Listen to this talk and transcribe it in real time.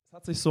Es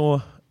hat sich so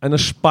eine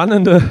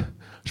spannende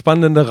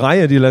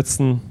Reihe die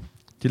letzten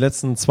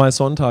 2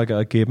 Sonntage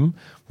ergeben,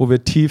 wo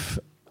wir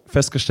tief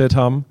festgestellt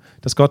haben,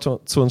 dass Gott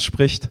zu uns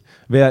spricht,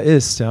 wer er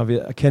ist. Ja,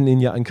 wir erkennen ihn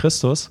ja in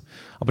Christus,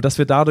 aber dass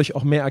wir dadurch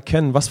auch mehr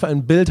erkennen, was für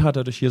ein Bild hat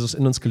er durch Jesus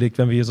in uns gelegt,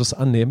 wenn wir Jesus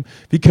annehmen.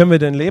 Wie können wir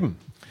denn leben?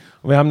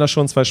 Und wir haben da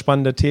schon 2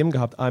 spannende Themen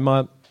gehabt.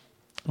 Einmal,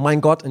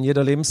 mein Gott in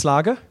jeder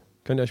Lebenslage,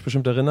 könnt ihr euch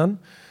bestimmt erinnern.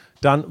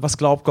 Dann, was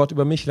glaubt Gott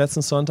über mich,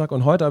 letzten Sonntag.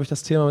 Und heute habe ich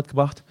das Thema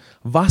mitgebracht,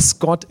 was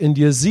Gott in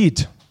dir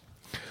sieht.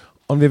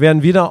 Und wir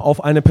werden wieder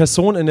auf eine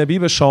Person in der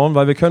Bibel schauen,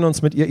 weil wir können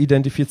uns mit ihr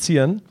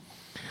identifizieren.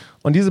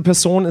 Und diese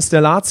Person ist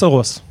der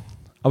Lazarus.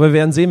 Aber wir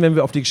werden sehen, wenn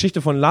wir auf die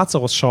Geschichte von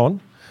Lazarus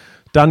schauen,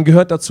 dann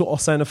gehört dazu auch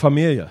seine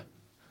Familie.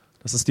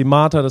 Das ist die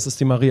Martha, das ist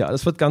die Maria.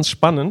 Das wird ganz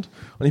spannend.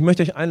 Und ich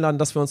möchte euch einladen,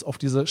 dass wir uns auf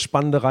diese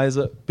spannende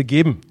Reise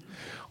begeben.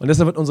 Und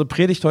deshalb wird unsere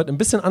Predigt heute ein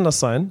bisschen anders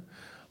sein,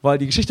 weil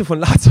die Geschichte von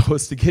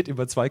Lazarus, die geht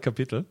über 2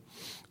 Kapitel.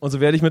 Und so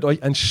werde ich mit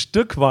euch ein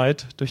Stück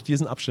weit durch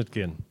diesen Abschnitt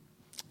gehen.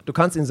 Du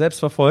kannst ihn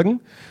selbst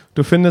verfolgen.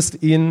 Du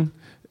findest ihn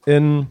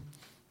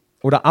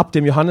ab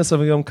dem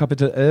Johannesevangelium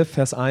Kapitel 11,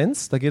 Vers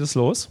 1. Da geht es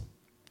los.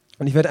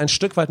 Und ich werde ein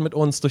Stück weit mit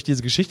uns durch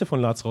diese Geschichte von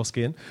Lazarus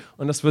gehen.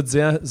 Und das wird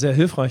sehr, sehr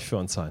hilfreich für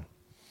uns sein.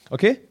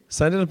 Okay?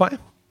 Seid ihr dabei?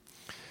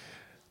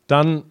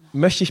 Dann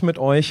möchte ich mit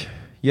euch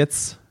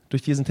jetzt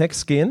durch diesen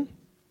Text gehen.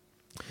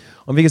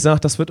 Und wie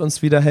gesagt, das wird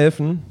uns wieder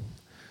helfen,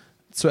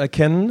 zu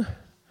erkennen,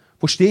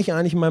 wo stehe ich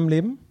eigentlich in meinem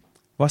Leben?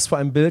 Was für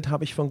ein Bild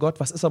habe ich von Gott?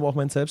 Was ist aber auch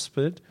mein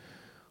Selbstbild?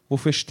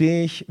 Wofür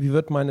stehe ich? Wie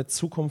wird meine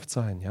Zukunft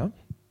sein? Ja?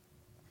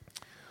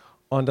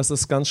 Und das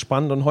ist ganz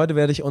spannend. Und heute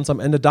werde ich uns am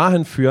Ende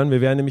dahin führen,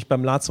 wir werden nämlich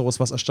beim Lazarus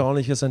was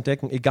Erstaunliches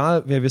entdecken,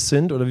 egal wer wir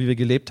sind oder wie wir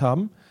gelebt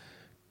haben.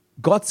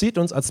 Gott sieht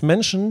uns als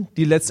Menschen,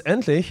 die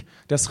letztendlich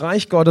das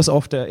Reich Gottes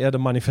auf der Erde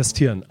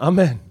manifestieren.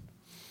 Amen.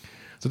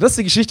 So, das ist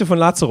die Geschichte von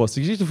Lazarus.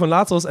 Die Geschichte von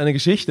Lazarus ist eine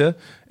Geschichte,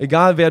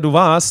 egal wer du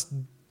warst,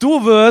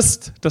 du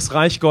wirst das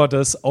Reich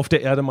Gottes auf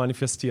der Erde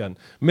manifestieren.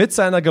 Mit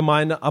seiner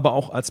Gemeinde, aber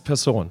auch als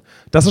Person.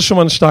 Das ist schon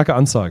mal eine starke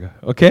Ansage,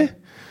 okay?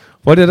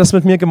 Wollt ihr das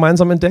mit mir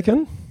gemeinsam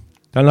entdecken?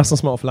 Dann lasst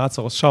uns mal auf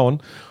Lazarus schauen.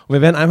 Und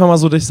wir werden einfach mal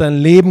so durch sein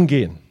Leben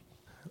gehen.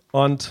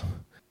 Und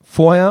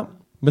vorher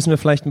müssen wir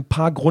vielleicht ein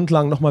paar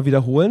Grundlagen nochmal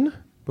wiederholen,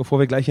 bevor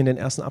wir gleich in den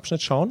ersten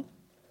Abschnitt schauen.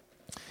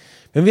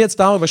 Wenn wir jetzt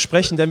darüber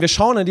sprechen, denn wir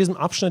schauen in diesem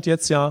Abschnitt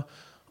jetzt ja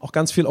auch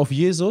ganz viel auf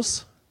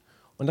Jesus.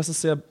 Und das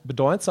ist sehr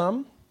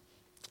bedeutsam,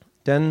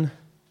 denn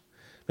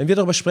wenn wir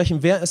darüber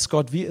sprechen, wer ist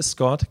Gott, wie ist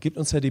Gott, gibt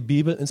uns ja die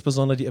Bibel,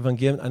 insbesondere die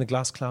Evangelien, eine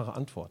glasklare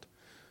Antwort.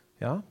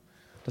 Ja?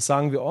 Das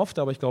sagen wir oft,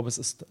 aber ich glaube, es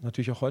ist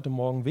natürlich auch heute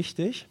Morgen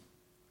wichtig.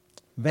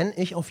 Wenn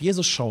ich auf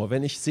Jesus schaue,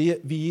 wenn ich sehe,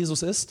 wie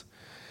Jesus ist,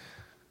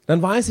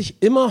 dann weiß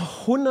ich immer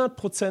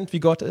 100%, wie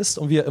Gott ist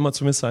und wie er immer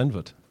zu mir sein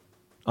wird.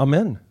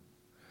 Amen.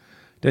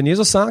 Denn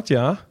Jesus sagt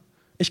ja,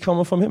 ich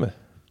komme vom Himmel.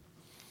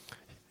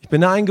 Ich bin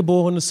der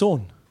eingeborene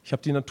Sohn. Ich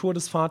habe die Natur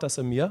des Vaters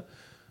in mir.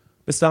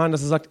 Bis dahin,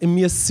 dass er sagt, in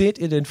mir seht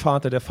ihr den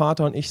Vater. Der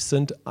Vater und ich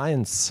sind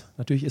eins.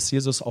 Natürlich ist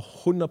Jesus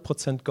auch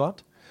 100%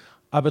 Gott,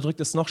 aber er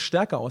drückt es noch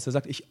stärker aus. Er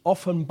sagt, ich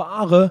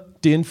offenbare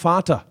den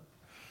Vater.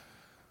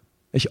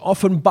 Ich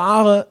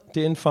offenbare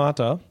den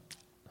Vater.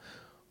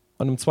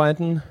 Und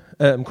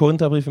im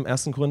Korintherbrief, im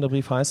 1.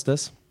 Korintherbrief heißt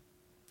es,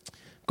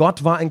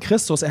 Gott war in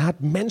Christus, er hat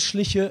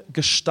menschliche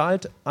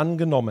Gestalt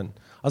angenommen.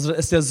 Also da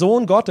ist der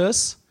Sohn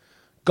Gottes,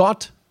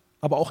 Gott,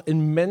 aber auch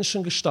in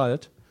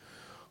Menschengestalt.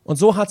 Und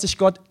so hat sich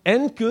Gott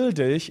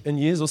endgültig in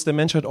Jesus der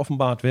Menschheit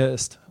offenbart, wer er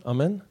ist.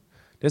 Amen.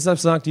 Deshalb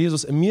sagt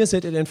Jesus, in mir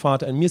seht ihr den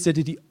Vater, in mir seht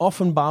ihr die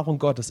Offenbarung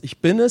Gottes. Ich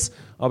bin es,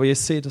 aber ihr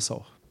seht es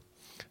auch.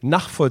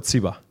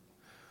 Nachvollziehbar.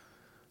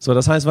 So,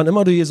 das heißt, wann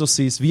immer du Jesus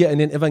siehst, wie er in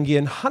den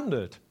Evangelien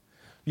handelt,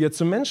 wie er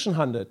zu Menschen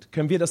handelt,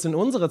 können wir das in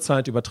unsere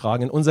Zeit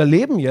übertragen, in unser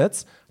Leben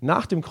jetzt,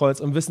 nach dem Kreuz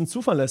und wissen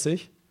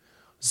zuverlässig,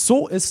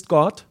 so ist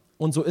Gott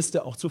und so ist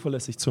er auch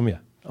zuverlässig zu mir.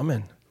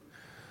 Amen.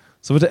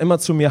 So wird er immer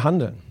zu mir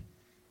handeln.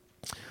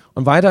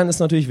 Und weiterhin ist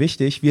natürlich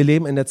wichtig, wir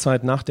leben in der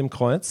Zeit nach dem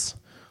Kreuz.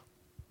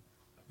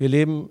 Wir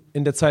leben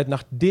in der Zeit,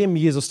 nachdem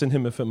Jesus den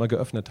Himmel für immer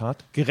geöffnet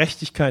hat,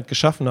 Gerechtigkeit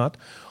geschaffen hat.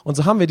 Und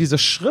so haben wir diese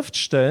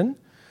Schriftstellen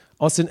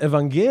aus den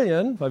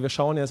Evangelien, weil wir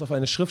schauen jetzt auf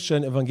eine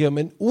Schriftstellen-Evangelium,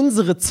 in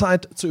unsere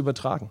Zeit zu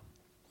übertragen.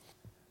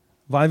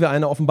 Weil wir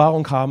eine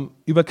Offenbarung haben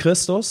über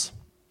Christus,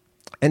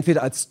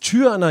 entweder als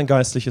Tür in ein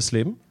geistliches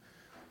Leben,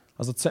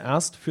 also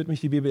zuerst führt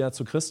mich die Bibel ja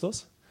zu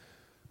Christus,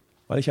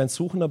 weil ich ein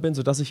Suchender bin,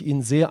 sodass ich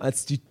ihn sehe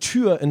als die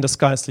Tür in das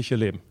geistliche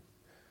Leben.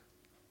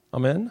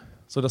 Amen.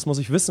 So, das muss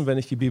ich wissen, wenn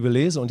ich die Bibel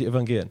lese und die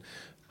Evangelien.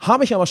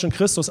 Habe ich aber schon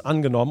Christus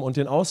angenommen und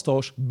den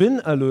Austausch, bin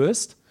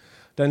erlöst,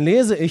 dann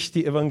lese ich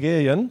die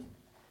Evangelien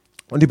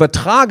und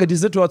übertrage die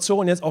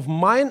Situation jetzt auf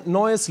mein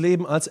neues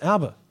Leben als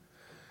Erbe.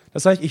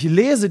 Das heißt, ich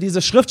lese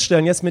diese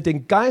Schriftstellen jetzt mit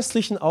den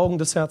geistlichen Augen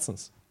des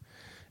Herzens.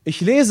 Ich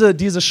lese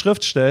diese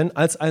Schriftstellen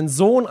als ein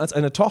Sohn, als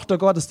eine Tochter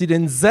Gottes, die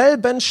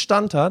denselben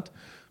Stand hat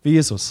wie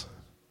Jesus.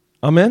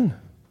 Amen.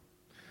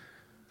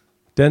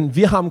 Denn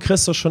wir haben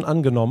Christus schon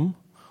angenommen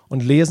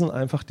und lesen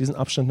einfach diesen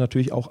Abschnitt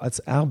natürlich auch als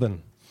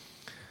Erben.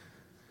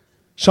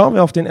 Schauen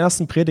wir auf den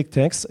ersten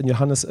Predigttext in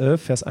Johannes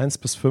 11, Vers 1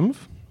 bis 5.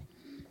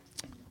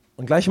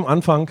 Und gleich am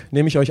Anfang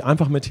nehme ich euch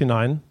einfach mit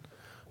hinein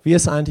Wie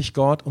ist eigentlich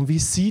Gott und wie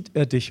sieht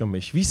er dich und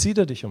mich? Wie sieht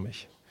er dich und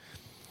mich?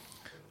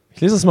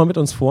 Ich lese es mal mit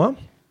uns vor.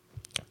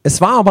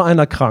 Es war aber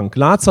einer krank,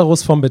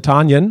 Lazarus von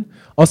Bethanien,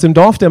 aus dem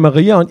Dorf der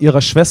Maria und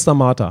ihrer Schwester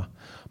Martha.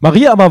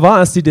 Maria aber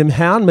war es, die dem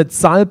Herrn mit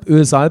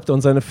Salböl salbte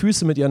und seine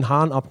Füße mit ihren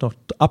Haaren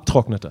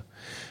abtrocknete.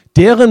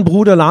 Deren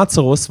Bruder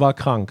Lazarus war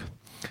krank.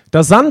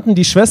 Da sandten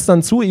die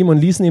Schwestern zu ihm und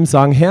ließen ihm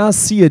sagen, Herr,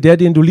 siehe, der,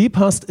 den du lieb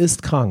hast,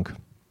 ist krank.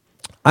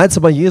 Als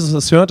aber Jesus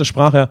es hörte,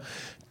 sprach er,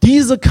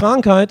 diese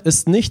Krankheit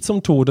ist nicht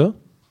zum Tode,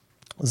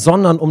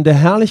 sondern um der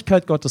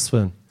Herrlichkeit Gottes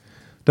willen,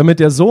 damit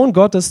der Sohn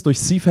Gottes durch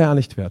sie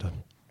verherrlicht werde.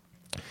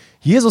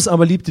 Jesus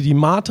aber liebte die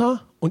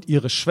Martha und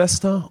ihre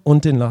Schwester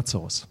und den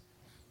Lazarus.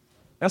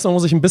 Erstmal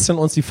muss ich ein bisschen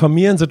uns die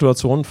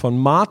Familiensituation von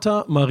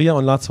Martha, Maria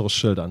und Lazarus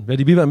schildern. Wer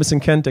die Bibel ein bisschen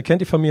kennt, der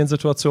kennt die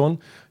Familiensituation.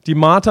 Die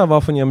Martha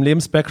war von ihrem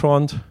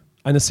Lebensbackground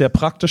eine sehr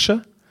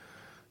praktische,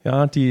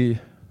 ja, die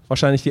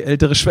wahrscheinlich die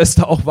ältere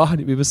Schwester auch war,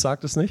 die Bibel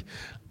sagt es nicht,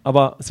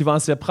 aber sie war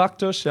sehr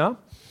praktisch, ja.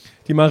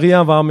 Die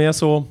Maria war mehr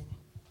so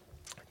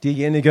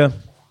diejenige,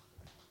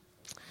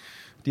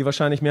 die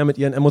wahrscheinlich mehr mit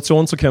ihren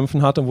Emotionen zu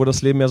kämpfen hatte und wo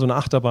das Leben mehr so eine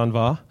Achterbahn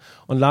war.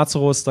 Und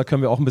Lazarus, da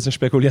können wir auch ein bisschen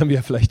spekulieren, wie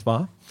er vielleicht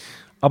war.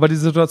 Aber die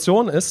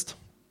Situation ist,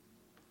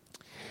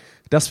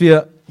 dass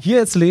wir hier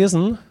jetzt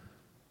lesen,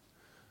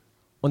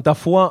 und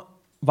davor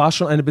war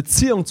schon eine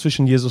Beziehung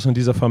zwischen Jesus und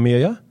dieser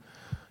Familie,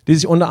 die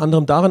sich unter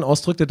anderem darin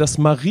ausdrückte, dass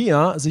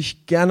Maria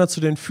sich gerne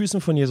zu den Füßen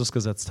von Jesus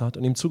gesetzt hat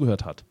und ihm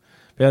zugehört hat,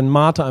 während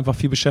Martha einfach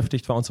viel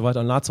beschäftigt war und so weiter.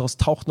 Und Lazarus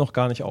taucht noch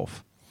gar nicht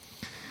auf.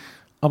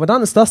 Aber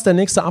dann ist das der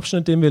nächste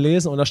Abschnitt, den wir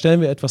lesen, und da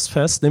stellen wir etwas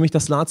fest, nämlich,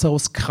 dass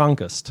Lazarus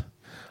krank ist.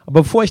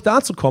 Aber bevor ich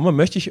dazu komme,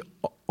 möchte ich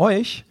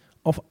euch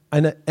auf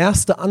eine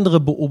erste andere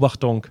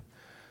Beobachtung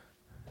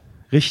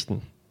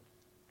richten.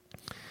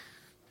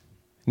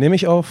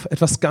 Nämlich auf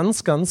etwas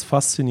ganz, ganz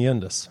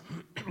Faszinierendes.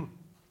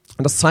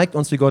 Und das zeigt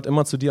uns, wie Gott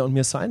immer zu dir und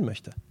mir sein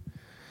möchte.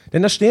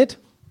 Denn da steht,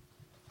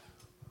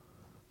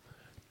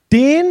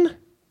 den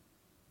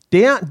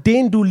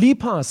du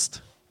lieb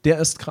hast, der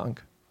ist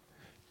krank.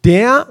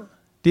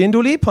 Den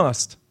du lieb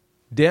hast,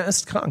 der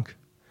ist krank.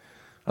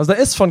 Also da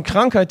ist von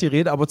Krankheit die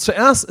Rede, aber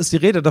zuerst ist die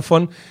Rede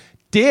davon,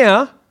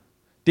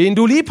 den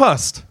du lieb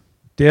hast,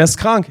 der ist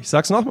krank. Ich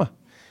sag's nochmal.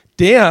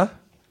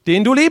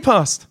 Den du lieb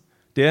hast,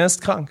 der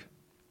ist krank.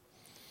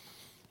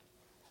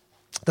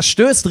 Das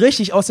stößt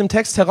richtig aus dem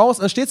Text heraus.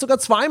 Es steht sogar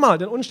zweimal,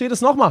 denn unten steht es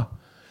nochmal.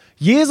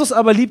 Jesus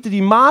aber liebte die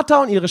Martha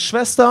und ihre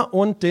Schwester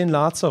und den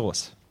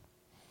Lazarus.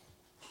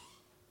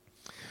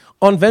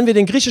 Und wenn wir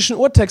den griechischen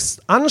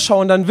Urtext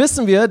anschauen, dann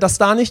wissen wir, dass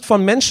da nicht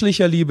von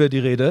menschlicher Liebe die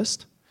Rede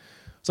ist,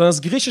 sondern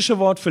das griechische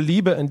Wort für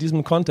Liebe in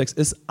diesem Kontext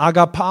ist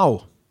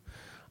agapao.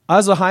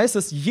 Also heißt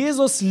es,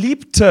 Jesus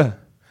liebte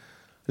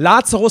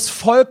Lazarus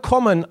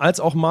vollkommen, als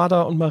auch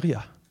Martha und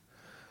Maria.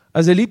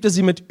 Also er liebte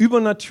sie mit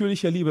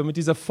übernatürlicher Liebe, mit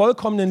dieser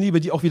vollkommenen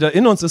Liebe, die auch wieder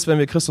in uns ist, wenn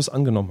wir Christus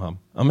angenommen haben.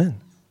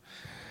 Amen.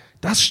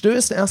 Das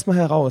stößt erstmal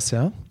heraus,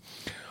 ja. Und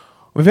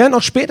wir werden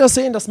auch später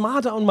sehen, dass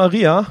Martha und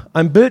Maria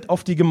ein Bild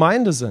auf die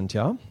Gemeinde sind,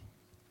 ja.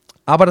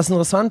 Aber das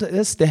Interessante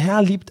ist, der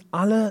Herr liebt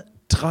alle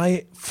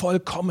drei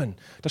vollkommen.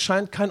 Das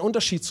scheint kein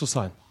Unterschied zu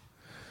sein.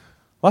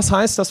 Was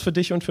heißt das für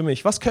dich und für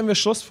mich? Was können wir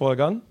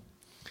schlussfolgern,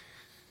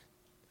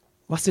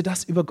 was dir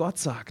das über Gott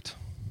sagt?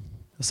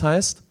 Das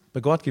heißt, bei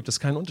Gott gibt es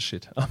keinen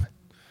Unterschied. Amen.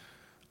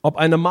 Ob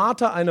eine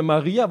Martha, eine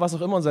Maria, was auch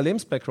immer unser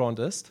Lebensbackground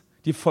ist,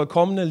 die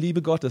vollkommene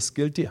Liebe Gottes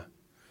gilt dir.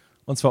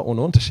 Und zwar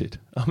ohne Unterschied.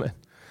 Amen.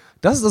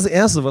 Das ist das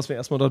Erste, was wir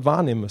erstmal dort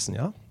wahrnehmen müssen,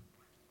 ja?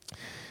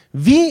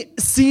 Wie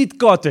sieht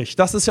Gott dich?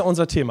 Das ist ja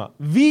unser Thema.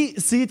 Wie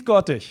sieht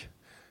Gott dich?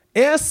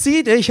 Er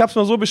sieht dich, ich habe es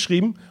mal so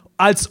beschrieben,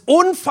 als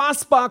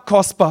unfassbar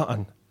kostbar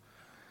an.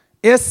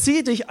 Er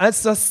sieht dich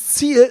als das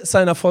Ziel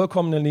seiner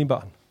vollkommenen Liebe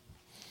an,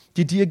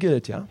 die dir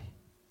gilt, ja?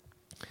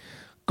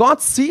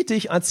 Gott sieht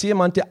dich als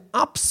jemand, der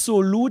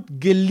absolut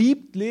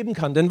geliebt leben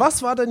kann. Denn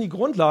was war denn die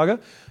Grundlage,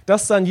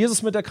 dass dann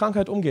Jesus mit der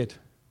Krankheit umgeht?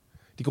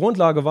 Die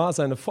Grundlage war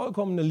seine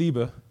vollkommene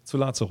Liebe zu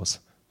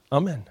Lazarus.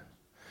 Amen.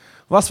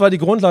 Was war die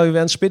Grundlage? Wir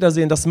werden es später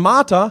sehen, dass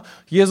Martha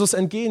Jesus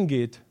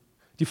entgegengeht.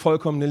 Die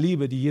vollkommene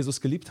Liebe, die Jesus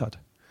geliebt hat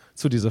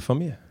zu dieser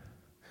Familie.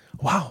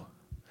 Wow.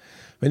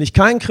 Wenn ich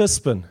kein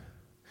Christ bin,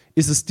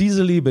 ist es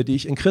diese Liebe, die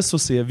ich in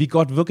Christus sehe, wie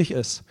Gott wirklich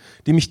ist,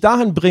 die mich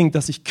dahin bringt,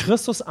 dass ich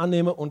Christus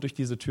annehme und durch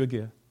diese Tür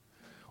gehe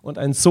und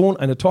ein Sohn,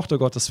 eine Tochter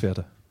Gottes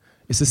werde.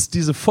 Es ist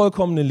diese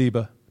vollkommene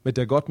Liebe, mit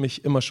der Gott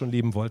mich immer schon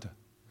lieben wollte.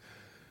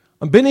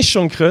 Und bin ich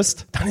schon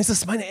Christ, dann ist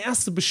es meine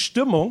erste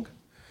Bestimmung,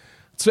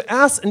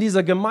 zuerst in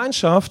dieser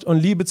Gemeinschaft und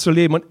Liebe zu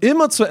leben und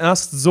immer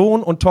zuerst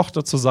Sohn und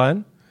Tochter zu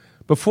sein,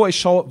 bevor ich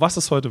schaue, was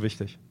ist heute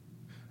wichtig.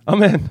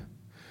 Amen.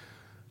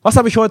 Was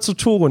habe ich heute zu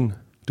tun?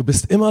 Du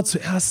bist immer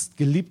zuerst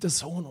geliebter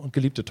Sohn und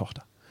geliebte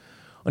Tochter.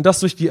 Und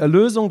das durch die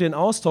Erlösung, den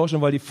Austausch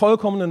und weil die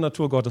vollkommene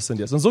Natur Gottes in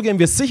dir ist. Und so gehen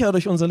wir sicher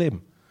durch unser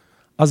Leben.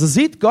 Also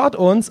sieht Gott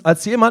uns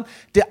als jemand,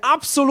 der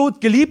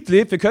absolut geliebt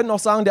lebt. Wir können auch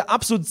sagen, der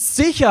absolut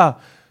sicher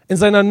in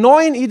seiner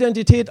neuen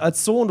Identität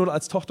als Sohn oder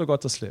als Tochter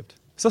Gottes lebt.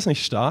 Ist das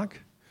nicht stark?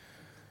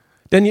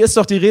 Denn hier ist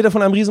doch die Rede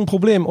von einem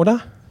Riesenproblem,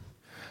 oder?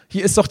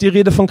 Hier ist doch die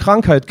Rede von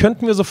Krankheit.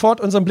 Könnten wir sofort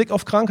unseren Blick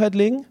auf Krankheit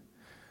legen?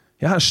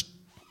 Ja, es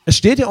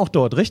steht ja auch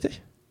dort,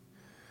 richtig?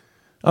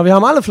 Aber wir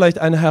haben alle vielleicht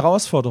eine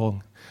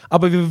Herausforderung.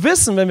 Aber wir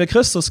wissen, wenn wir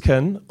Christus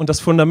kennen und das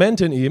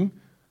Fundament in ihm,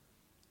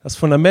 das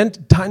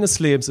Fundament deines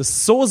Lebens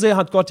ist, so sehr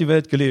hat Gott die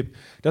Welt geliebt,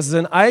 dass er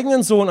seinen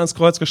eigenen Sohn ans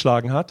Kreuz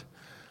geschlagen hat,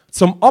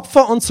 zum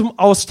Opfer und zum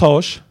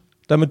Austausch,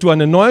 damit du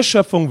eine neue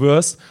Schöpfung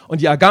wirst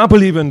und die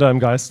Agape-Liebe in deinem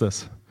Geist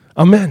ist.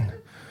 Amen.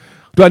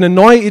 Du eine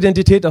neue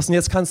Identität hast und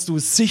jetzt kannst du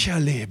sicher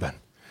leben.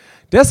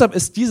 Deshalb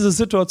ist diese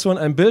Situation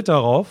ein Bild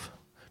darauf,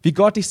 wie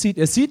Gott dich sieht.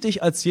 Er sieht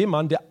dich als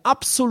jemand, der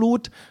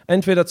absolut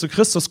entweder zu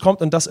Christus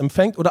kommt und das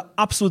empfängt oder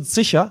absolut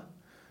sicher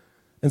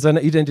in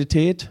seiner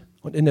Identität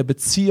und in der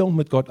Beziehung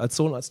mit Gott als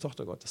Sohn, als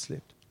Tochter Gottes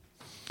lebt.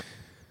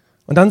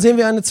 Und dann sehen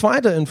wir eine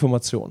zweite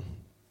Information,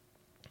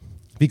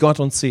 wie Gott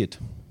uns sieht.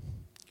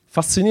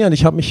 Faszinierend,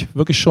 ich habe mich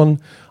wirklich schon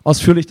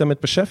ausführlich damit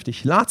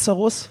beschäftigt.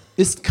 Lazarus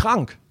ist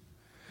krank.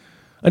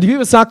 Und die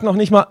Bibel sagt noch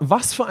nicht mal,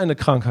 was für eine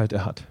Krankheit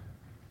er hat.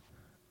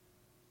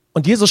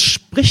 Und Jesus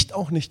spricht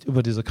auch nicht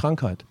über diese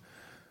Krankheit.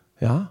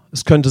 Ja,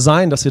 es könnte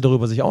sein, dass sie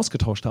darüber sich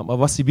ausgetauscht haben. Aber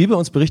was die Bibel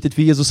uns berichtet,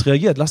 wie Jesus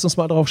reagiert, lasst uns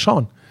mal darauf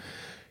schauen.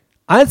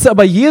 Als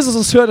aber Jesus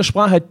es hörte,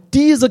 sprach er,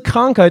 diese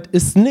Krankheit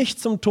ist nicht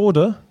zum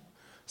Tode,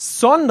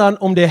 sondern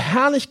um der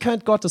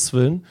Herrlichkeit Gottes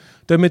willen,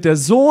 damit der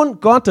Sohn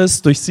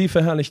Gottes durch sie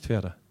verherrlicht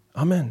werde.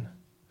 Amen.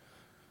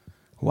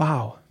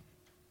 Wow.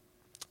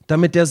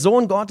 Damit der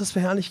Sohn Gottes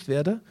verherrlicht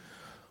werde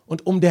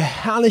und um der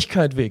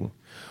Herrlichkeit wegen.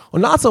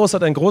 Und Lazarus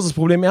hat ein großes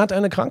Problem, er hat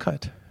eine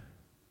Krankheit.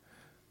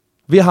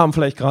 Wir haben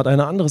vielleicht gerade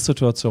eine andere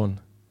Situation,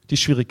 die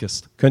schwierig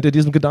ist. Könnt ihr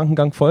diesem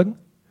Gedankengang folgen?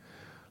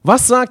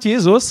 Was sagt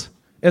Jesus?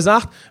 Er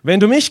sagt, wenn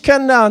du mich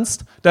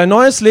kennenlernst, dein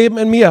neues Leben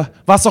in mir,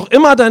 was auch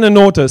immer deine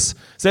Not ist,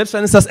 selbst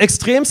wenn es das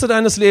Extremste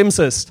deines Lebens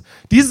ist,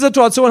 diese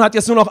Situation hat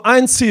jetzt nur noch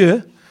ein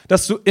Ziel,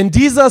 dass du in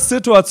dieser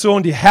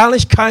Situation die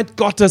Herrlichkeit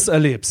Gottes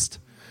erlebst.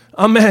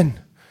 Amen.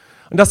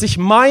 Und dass sich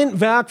mein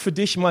Werk für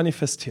dich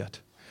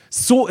manifestiert.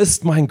 So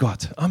ist mein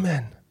Gott.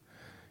 Amen.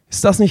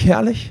 Ist das nicht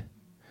herrlich?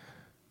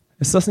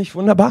 Ist das nicht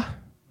wunderbar?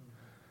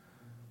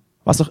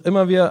 Was auch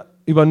immer wir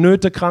über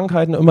Nöte,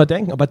 Krankheiten immer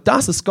denken. Aber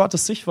das ist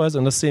Gottes Sichtweise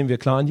und das sehen wir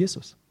klar in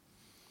Jesus.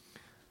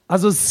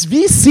 Also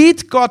wie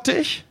sieht Gott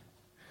dich?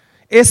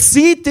 Er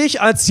sieht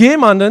dich als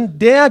jemanden,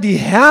 der die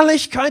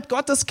Herrlichkeit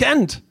Gottes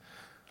kennt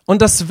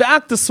und das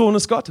Werk des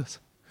Sohnes Gottes.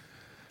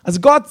 Also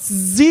Gott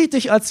sieht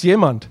dich als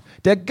jemand,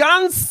 der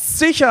ganz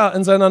sicher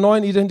in seiner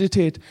neuen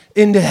Identität,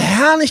 in der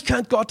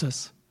Herrlichkeit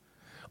Gottes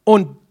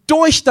und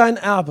durch dein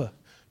Erbe,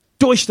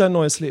 durch dein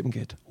neues Leben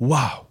geht.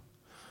 Wow.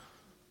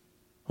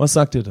 Was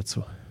sagt ihr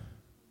dazu?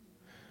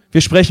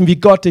 Wir sprechen, wie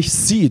Gott dich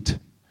sieht,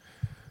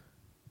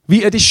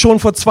 wie er dich schon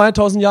vor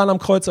 2000 Jahren am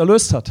Kreuz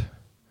erlöst hat,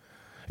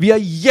 wie er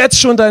jetzt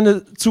schon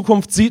deine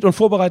Zukunft sieht und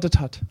vorbereitet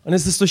hat. Und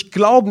es ist durch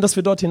Glauben, dass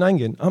wir dort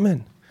hineingehen.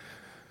 Amen.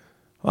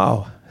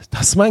 Wow,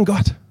 das ist mein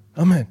Gott.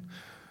 Amen.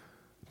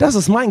 Das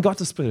ist mein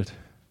Gottesbild.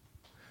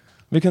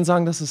 Wir können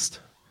sagen, das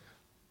ist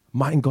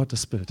mein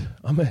Gottesbild.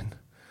 Amen.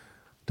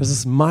 Das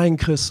ist mein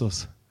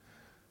Christus.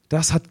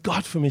 Das hat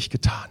Gott für mich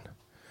getan.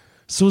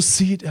 So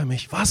sieht er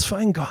mich. Was für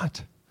ein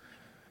Gott.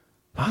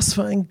 Was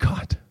für ein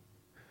Gott.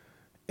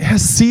 Er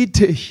sieht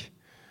dich.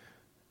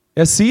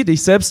 Er sieht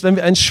dich, selbst wenn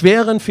wir einen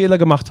schweren Fehler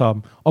gemacht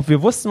haben. Ob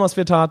wir wussten, was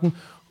wir taten,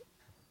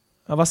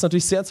 was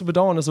natürlich sehr zu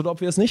bedauern ist, oder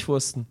ob wir es nicht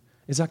wussten.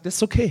 Er sagt, es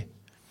ist okay.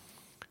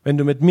 Wenn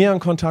du mit mir in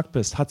Kontakt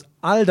bist, hat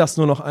all das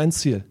nur noch ein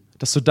Ziel,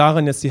 dass du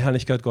darin jetzt die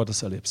Herrlichkeit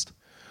Gottes erlebst.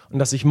 Und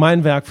dass sich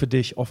mein Werk für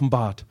dich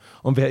offenbart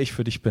und wer ich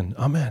für dich bin.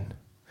 Amen.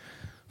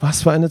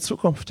 Was für eine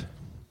Zukunft.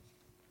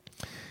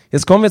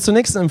 Jetzt kommen wir zur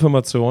nächsten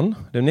Information,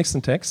 dem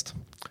nächsten Text.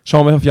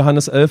 Schauen wir auf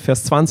Johannes 11,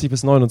 Vers 20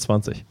 bis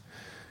 29.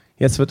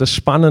 Jetzt wird es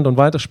spannend und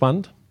weiter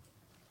spannend.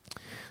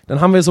 Dann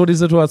haben wir so die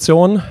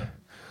Situation,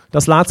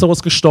 dass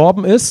Lazarus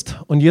gestorben ist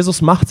und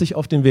Jesus macht sich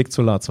auf den Weg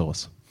zu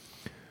Lazarus.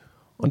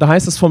 Und da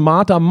heißt es von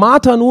Martha,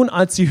 Martha nun,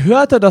 als sie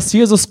hörte, dass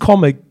Jesus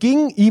komme,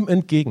 ging ihm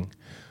entgegen.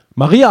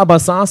 Maria aber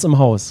saß im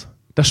Haus.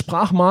 Da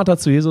sprach Martha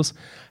zu Jesus,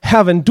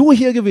 Herr, wenn du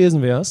hier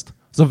gewesen wärst,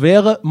 so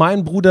wäre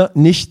mein Bruder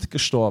nicht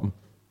gestorben.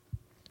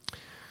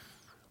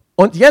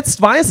 Und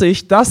jetzt weiß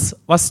ich, dass,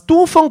 was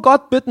du von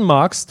Gott bitten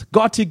magst,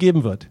 Gott dir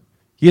geben wird.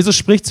 Jesus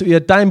spricht zu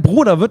ihr, dein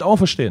Bruder wird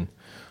auferstehen.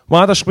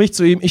 Martha spricht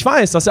zu ihm, ich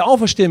weiß, dass er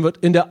auferstehen wird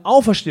in der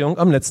Auferstehung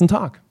am letzten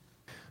Tag.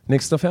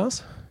 Nächster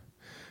Vers.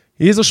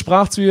 Jesus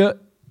sprach zu ihr,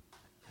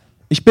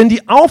 ich bin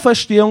die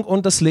Auferstehung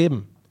und das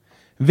Leben.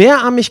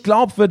 Wer an mich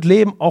glaubt, wird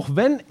leben, auch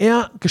wenn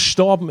er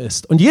gestorben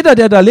ist. Und jeder,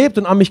 der da lebt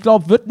und an mich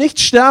glaubt, wird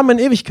nicht sterben in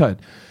Ewigkeit.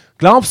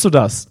 Glaubst du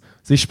das?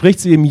 Sie spricht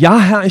zu ihm, ja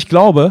Herr, ich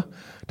glaube,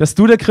 dass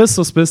du der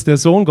Christus bist, der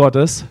Sohn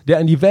Gottes, der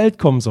in die Welt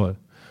kommen soll.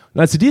 Und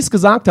als sie dies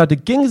gesagt hatte,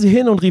 ging sie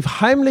hin und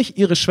rief heimlich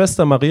ihre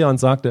Schwester Maria und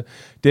sagte,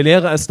 der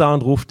Lehrer ist da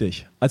und ruft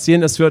dich. Als sie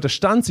es hörte,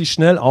 stand sie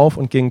schnell auf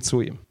und ging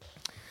zu ihm.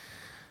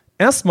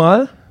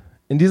 Erstmal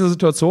in dieser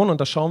Situation,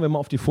 und da schauen wir mal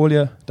auf die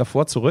Folie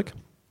davor zurück,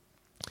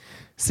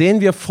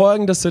 sehen wir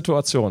folgende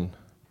Situation.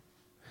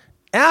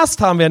 Erst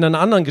haben wir in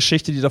einer anderen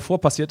Geschichte, die davor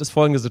passiert ist,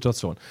 folgende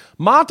Situation.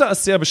 Martha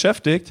ist sehr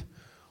beschäftigt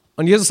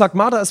und Jesus sagt,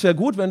 Martha, es wäre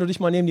gut, wenn du dich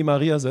mal neben die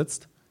Maria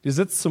sitzt. Die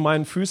sitzt zu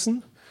meinen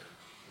Füßen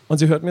und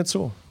sie hört mir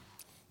zu.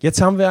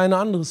 Jetzt haben wir eine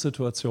andere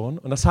Situation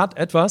und das hat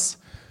etwas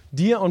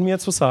dir und mir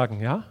zu sagen,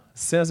 ja?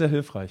 Sehr, sehr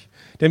hilfreich.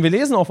 Denn wir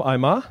lesen auf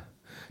einmal,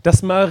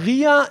 dass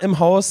Maria im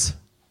Haus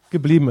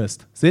geblieben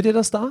ist. Seht ihr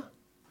das da?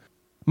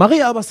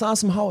 Maria aber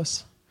saß im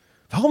Haus.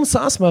 Warum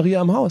saß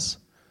Maria im Haus?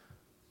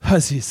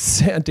 Weil sie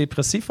sehr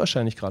depressiv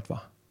wahrscheinlich gerade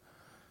war.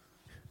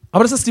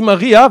 Aber das ist die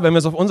Maria, wenn wir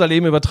es auf unser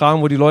Leben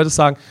übertragen, wo die Leute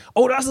sagen,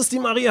 oh, das ist die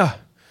Maria,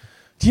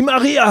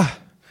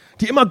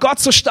 die immer Gott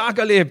so stark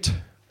erlebt.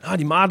 Ja,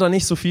 die Martha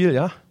nicht so viel,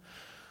 ja.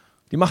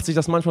 Die macht sich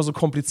das manchmal so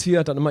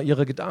kompliziert, dann immer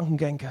ihre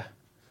Gedankengänge.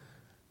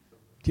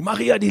 Die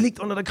Maria, die liegt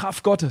unter der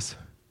Kraft Gottes.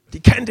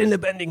 Die kennt den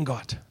lebendigen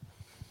Gott.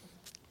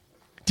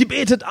 Die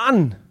betet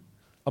an.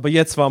 Aber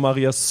jetzt war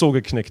Maria so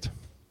geknickt.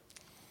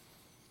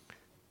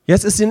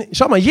 Jetzt ist sie,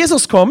 schau mal,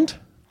 Jesus kommt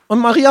und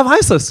Maria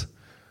weiß es.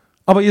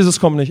 Aber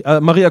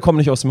Maria kommt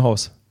nicht aus dem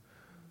Haus.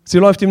 Sie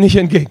läuft ihm nicht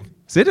entgegen.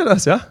 Seht ihr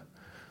das, ja?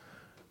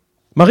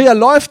 Maria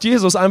läuft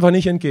Jesus einfach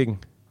nicht entgegen.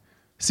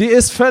 Sie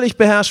ist völlig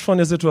beherrscht von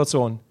der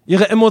Situation.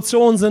 Ihre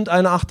Emotionen sind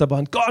eine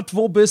Achterbahn. Gott,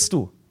 wo bist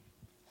du?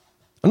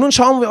 Und nun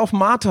schauen wir auf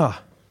Martha,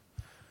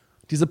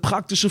 diese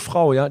praktische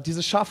Frau, ja,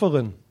 diese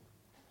Schafferin.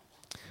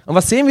 Und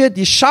was sehen wir?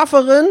 Die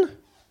Schafferin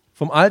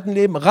vom alten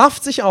Leben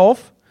rafft sich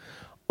auf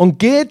und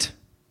geht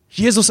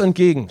Jesus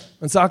entgegen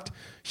und sagt,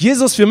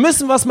 Jesus, wir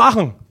müssen was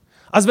machen.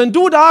 Also wenn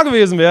du da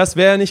gewesen wärst,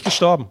 wäre er nicht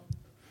gestorben.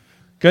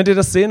 Könnt ihr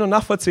das sehen und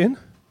nachvollziehen?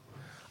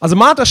 Also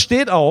Martha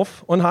steht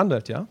auf und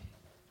handelt, ja.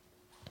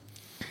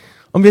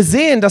 Und wir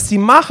sehen, dass die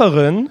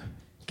Macherin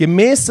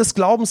gemäß des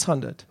Glaubens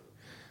handelt.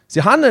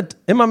 Sie handelt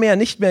immer mehr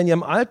nicht mehr in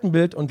ihrem alten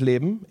Bild und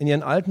Leben, in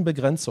ihren alten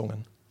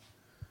Begrenzungen.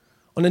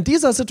 Und in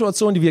dieser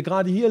Situation, die wir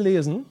gerade hier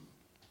lesen,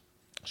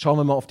 schauen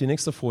wir mal auf die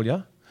nächste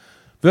Folie,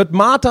 wird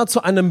Martha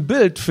zu einem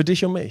Bild für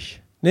dich und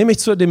mich. Nämlich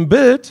zu dem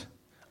Bild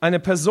einer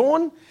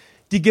Person,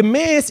 die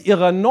gemäß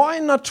ihrer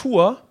neuen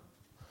Natur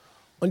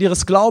und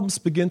ihres Glaubens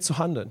beginnt zu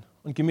handeln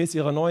und gemäß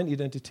ihrer neuen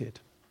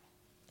Identität.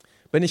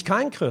 Bin ich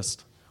kein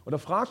Christ oder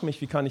frag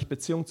mich, wie kann ich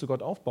Beziehung zu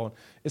Gott aufbauen,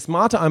 ist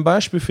Martha ein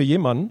Beispiel für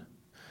jemanden,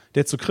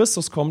 der zu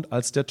Christus kommt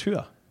als der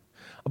Tür.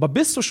 Aber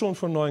bist du schon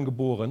von Neuem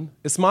geboren,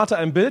 ist Martha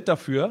ein Bild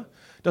dafür,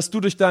 dass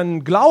du durch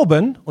deinen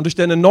Glauben und durch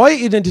deine neue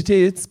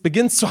Identität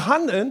beginnst zu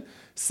handeln,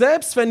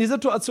 selbst wenn die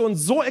Situation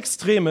so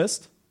extrem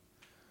ist,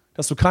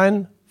 dass du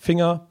keinen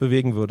Finger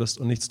bewegen würdest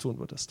und nichts tun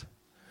würdest.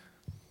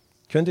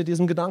 Könnt ihr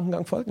diesem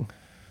Gedankengang folgen?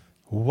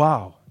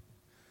 Wow.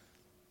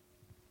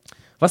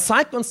 Was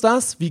zeigt uns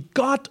das? Wie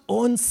Gott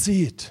uns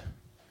sieht.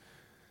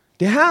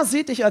 Der Herr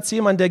sieht dich als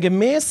jemand, der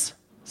gemäß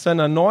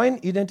seiner neuen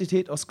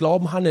Identität aus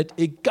Glauben handelt,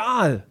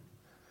 egal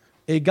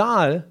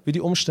wie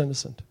die Umstände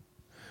sind.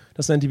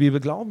 Das nennt die Bibel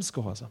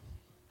Glaubensgehorsam.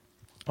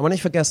 Aber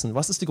nicht vergessen,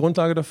 was ist die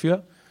Grundlage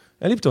dafür?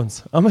 Er liebt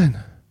uns.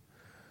 Amen.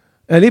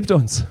 Er liebt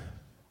uns.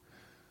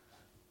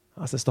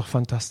 Das ist doch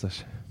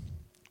fantastisch.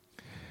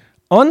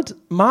 Und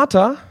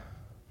Martha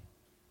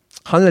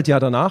handelt ja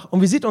danach.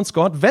 Und wie sieht uns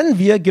Gott? Wenn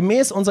wir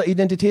gemäß unserer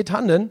Identität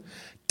handeln,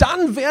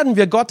 dann werden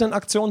wir Gott in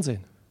Aktion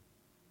sehen.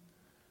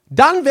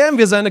 Dann werden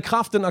wir seine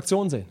Kraft in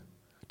Aktion sehen.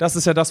 Das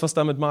ist ja das, was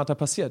da mit Martha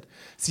passiert.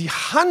 Sie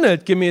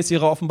handelt gemäß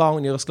ihrer Offenbarung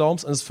und ihres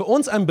Glaubens. Und es ist für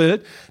uns ein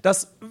Bild,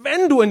 dass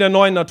wenn du in der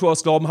neuen Natur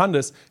aus Glauben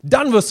handelst,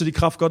 dann wirst du die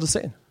Kraft Gottes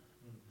sehen.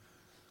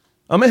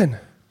 Amen.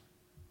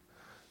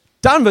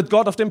 Dann wird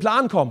Gott auf den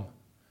Plan kommen,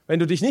 wenn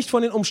du dich nicht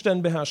von den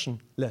Umständen beherrschen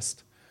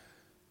lässt.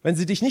 Wenn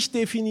sie dich nicht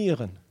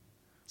definieren,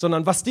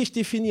 sondern was dich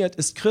definiert,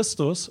 ist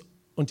Christus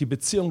und die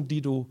Beziehung,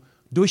 die du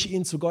durch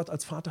ihn zu Gott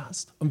als Vater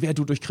hast und wer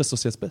du durch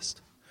Christus jetzt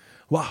bist.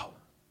 Wow.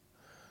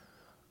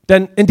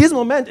 Denn in diesem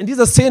Moment, in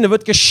dieser Szene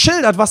wird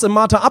geschildert, was in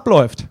Martha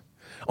abläuft.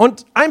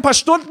 Und ein paar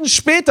Stunden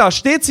später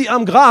steht sie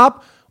am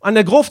Grab, an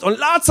der Gruft und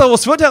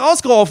Lazarus wird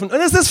herausgerufen und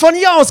es ist von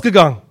ihr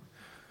ausgegangen.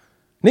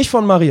 Nicht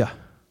von Maria.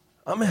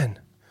 Amen.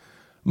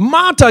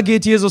 Martha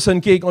geht Jesus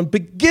entgegen und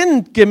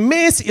beginnt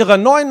gemäß ihrer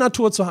neuen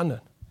Natur zu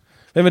handeln.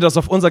 Wenn wir das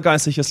auf unser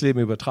geistliches Leben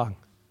übertragen.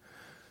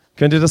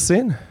 Könnt ihr das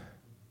sehen?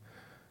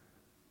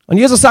 Und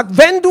Jesus sagt,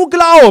 wenn du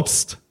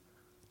glaubst,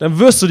 dann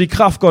wirst du die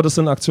Kraft Gottes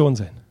in Aktion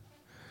sehen.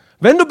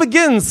 Wenn du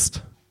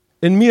beginnst,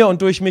 in mir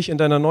und durch mich in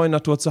deiner neuen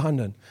Natur zu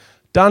handeln,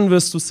 dann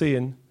wirst du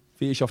sehen,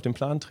 wie ich auf den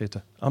Plan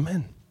trete.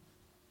 Amen.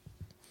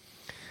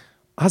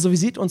 Also wie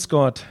sieht uns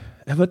Gott?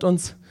 Er wird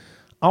uns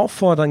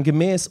auffordern,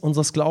 gemäß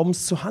unseres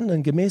Glaubens zu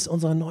handeln, gemäß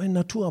unserer neuen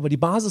Natur. Aber die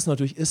Basis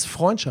natürlich ist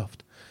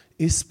Freundschaft,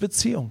 ist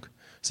Beziehung.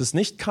 Es ist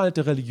nicht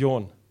kalte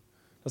Religion,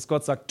 dass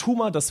Gott sagt, tu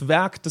mal das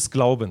Werk des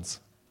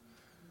Glaubens.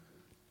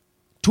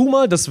 Tu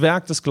mal das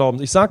Werk des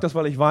Glaubens. Ich sage das,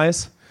 weil ich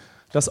weiß,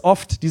 dass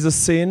oft diese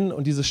Szenen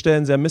und diese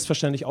Stellen sehr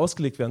missverständlich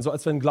ausgelegt werden, so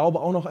als wenn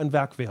Glaube auch noch ein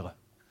Werk wäre.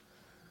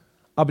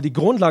 Aber die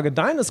Grundlage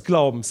deines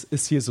Glaubens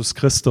ist Jesus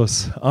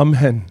Christus.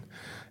 Amen.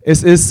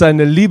 Es ist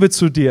seine Liebe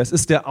zu dir, es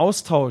ist der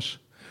Austausch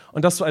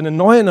und dass du eine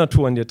neue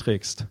Natur in dir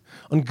trägst.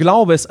 Und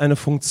Glaube ist eine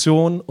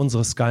Funktion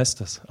unseres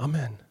Geistes.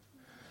 Amen.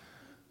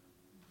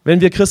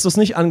 Wenn wir Christus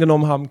nicht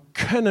angenommen haben,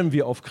 können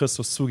wir auf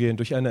Christus zugehen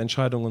durch eine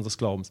Entscheidung unseres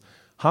Glaubens.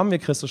 Haben wir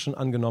Christus schon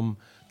angenommen,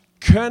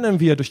 können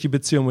wir durch die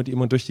Beziehung mit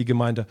ihm und durch die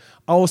Gemeinde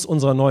aus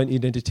unserer neuen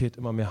Identität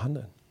immer mehr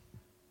handeln.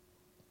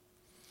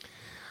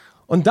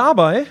 Und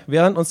dabei,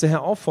 während uns der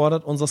Herr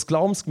auffordert, unseres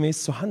Glaubens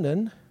gemäß zu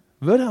handeln,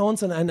 würde er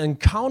uns in einen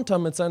Encounter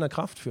mit seiner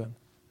Kraft führen.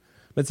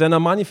 mit seiner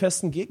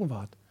manifesten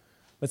Gegenwart,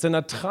 mit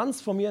seiner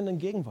transformierenden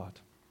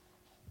Gegenwart.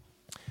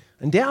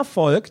 In der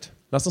folgt,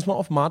 lass uns mal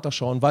auf Martha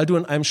schauen, weil du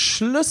in einem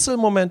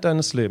Schlüsselmoment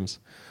deines Lebens,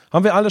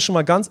 haben wir alle schon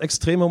mal ganz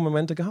extreme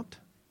Momente gehabt?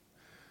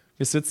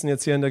 Wir sitzen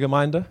jetzt hier in der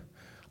Gemeinde,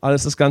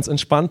 alles ist ganz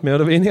entspannt, mehr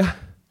oder weniger.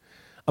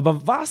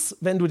 Aber was,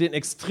 wenn du den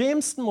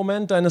extremsten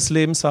Moment deines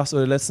Lebens hast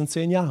oder der letzten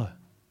 10 Jahre?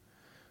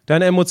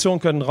 Deine Emotionen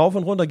können rauf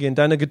und runter gehen,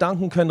 deine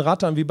Gedanken können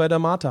rattern wie bei der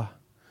Martha.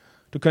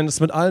 Du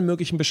könntest mit allem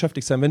Möglichen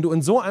beschäftigt sein. Wenn du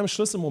in so einem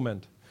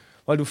Schlüsselmoment,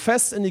 weil du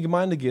fest in die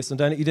Gemeinde gehst und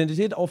deine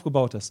Identität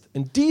aufgebaut hast,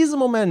 in diesem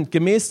Moment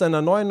gemäß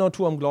deiner neuen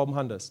Natur im Glauben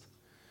handelst,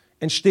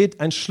 entsteht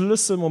ein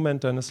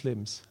Schlüsselmoment deines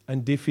Lebens,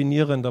 ein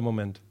definierender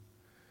Moment,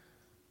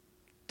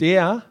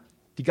 der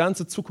die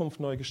ganze Zukunft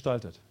neu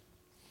gestaltet.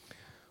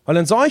 Weil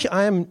in solch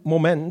einem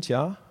Moment,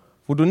 ja,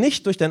 wo du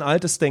nicht durch dein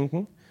altes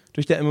Denken,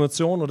 durch deine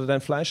Emotionen oder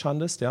dein Fleisch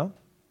handelst, ja,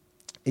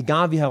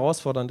 egal wie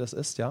herausfordernd es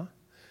ist, ja,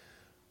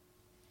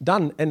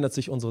 dann ändert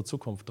sich unsere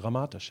Zukunft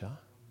dramatisch, ja.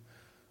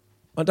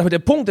 Und aber der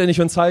Punkt, den ich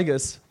uns zeige,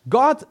 ist,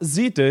 Gott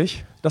sieht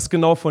dich, dass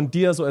genau von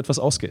dir so etwas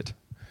ausgeht.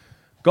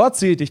 Gott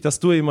sieht dich, dass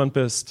du jemand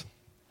bist,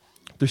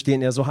 durch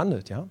den er so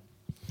handelt, ja.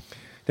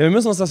 Denn wir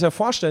müssen uns das ja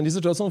vorstellen, die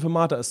Situation für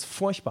Martha ist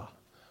furchtbar.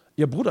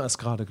 Ihr Bruder ist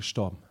gerade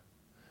gestorben.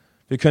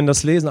 Wir können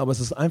das lesen, aber es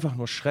ist einfach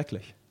nur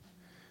schrecklich.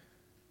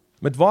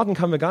 Mit Worten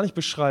können wir gar nicht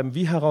beschreiben,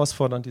 wie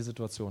herausfordernd die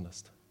Situation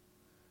ist.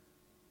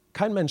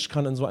 Kein Mensch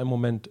kann in so einem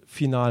Moment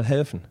final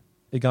helfen,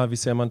 egal wie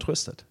sehr man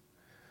tröstet.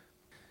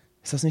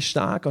 Ist das nicht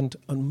stark? Und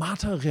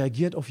Martha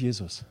reagiert auf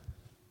Jesus.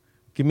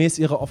 Gemäß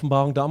ihrer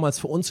Offenbarung damals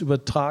für uns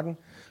übertragen.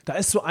 Da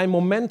ist so ein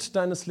Moment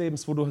deines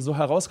Lebens, wo du so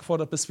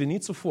herausgefordert bist wie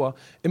nie zuvor,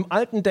 im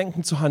alten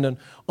Denken zu handeln.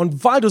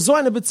 Und weil du so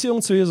eine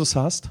Beziehung zu Jesus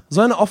hast,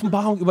 so eine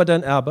Offenbarung über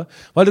dein Erbe,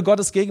 weil du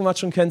Gottes Gegenwart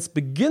schon kennst,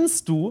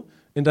 beginnst du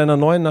in deiner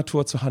neuen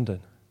Natur zu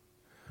handeln.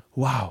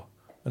 Wow.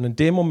 Und in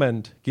dem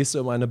Moment gehst du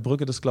über eine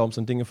Brücke des Glaubens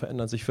und Dinge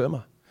verändern sich für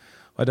immer.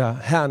 Weil der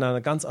Herr in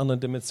einer ganz anderen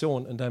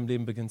Dimension in deinem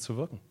Leben beginnt zu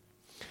wirken.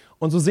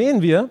 Und so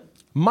sehen wir,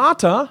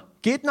 Martha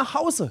geht nach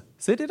Hause.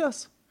 Seht ihr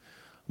das?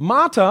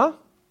 Martha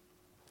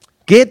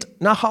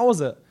geht nach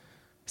Hause.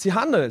 Sie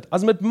handelt.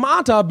 Also mit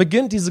Martha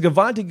beginnt diese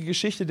gewaltige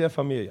Geschichte der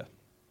Familie.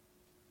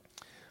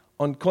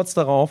 Und kurz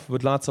darauf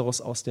wird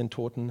Lazarus aus den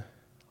Toten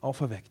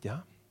auferweckt.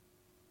 Ja?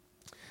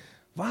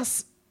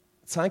 Was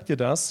zeigt dir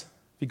das,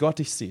 wie Gott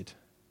dich sieht?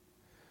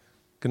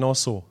 Genau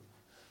so.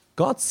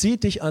 Gott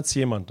sieht dich als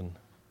jemanden,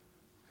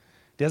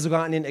 der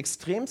sogar in den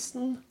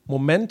extremsten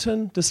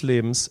Momenten des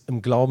Lebens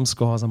im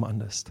Glaubensgehorsam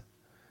handelt.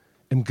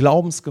 Im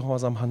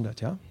Glaubensgehorsam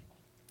handelt, ja?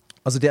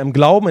 Also der im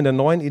Glauben, in der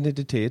neuen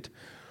Identität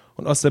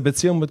und aus der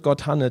Beziehung mit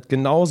Gott handelt,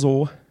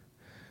 genauso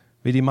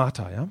wie die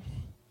Martha, ja? Und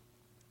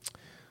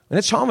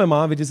jetzt schauen wir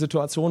mal, wie die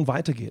Situation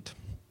weitergeht.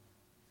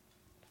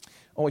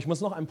 Oh, ich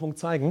muss noch einen Punkt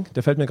zeigen,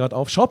 der fällt mir gerade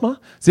auf. Schaut mal,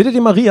 seht ihr die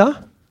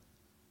Maria?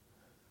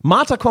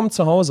 Martha kommt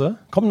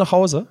nach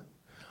Hause.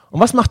 Und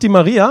was macht die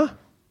Maria?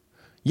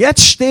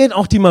 Jetzt steht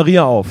auch die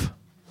Maria auf.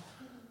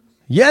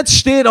 Jetzt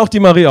steht auch die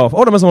Maria auf.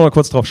 Oh, da müssen wir mal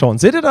kurz drauf schauen.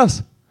 Seht ihr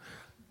das?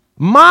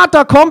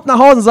 Martha kommt nach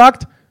Hause und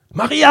sagt,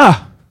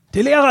 Maria,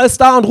 der Lehrer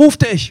ist da und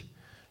ruft dich.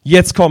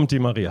 Jetzt kommt die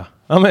Maria.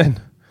 Amen.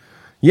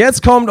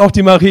 Jetzt kommt auch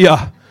die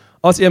Maria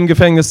aus ihrem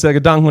Gefängnis der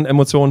Gedanken und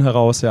Emotionen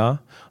heraus. Ja? Und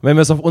wenn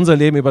wir es auf unser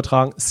Leben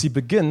übertragen, sie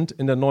beginnt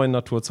in der neuen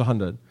Natur zu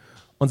handeln.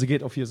 Und sie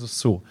geht auf Jesus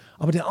zu.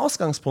 Aber der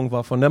Ausgangspunkt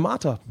war von der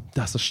Martha.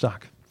 Das ist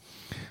stark.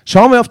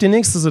 Schauen wir auf die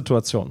nächste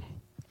Situation.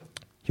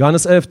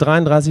 Johannes 11,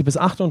 33 bis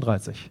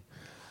 38.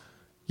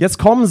 Jetzt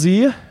kommen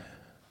sie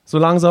so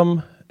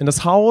langsam in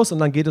das Haus und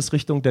dann geht es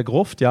Richtung der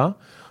Gruft, ja.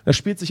 Da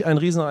spielt sich ein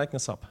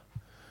Riesenereignis ab.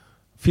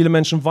 Viele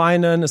Menschen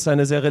weinen, es ist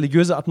eine sehr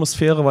religiöse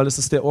Atmosphäre, weil es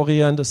ist der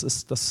Orient, es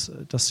ist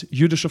das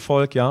jüdische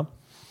Volk, ja.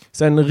 Es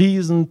ist ein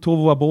riesen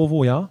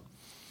Tohuwabohu, ja.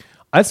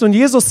 Als nun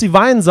Jesus sie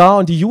weinen sah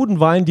und die Juden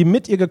weinen, die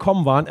mit ihr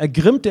gekommen waren,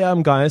 ergrimmte er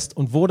im Geist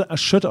und wurde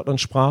erschüttert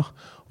und sprach,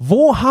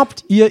 wo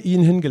habt ihr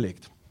ihn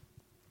hingelegt?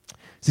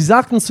 Sie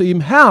sagten zu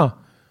ihm, Herr,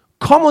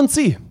 komm und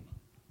sieh.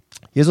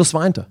 Jesus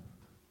weinte.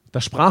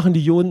 Da sprachen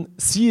die Juden,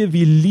 siehe,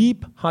 wie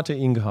lieb hat er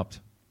ihn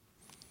gehabt.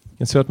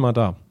 Jetzt hört mal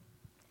da.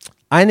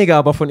 Einige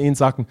aber von ihnen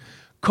sagten,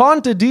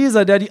 konnte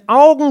dieser, der die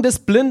Augen des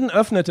Blinden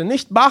öffnete,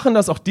 nicht machen,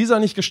 dass auch dieser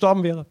nicht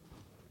gestorben wäre?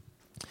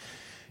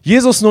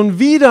 Jesus nun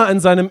wieder in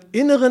seinem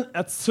Inneren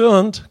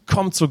erzürnt,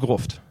 kommt zur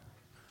Gruft.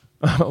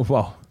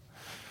 Wow.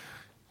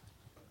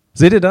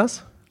 Seht ihr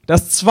das? Da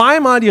ist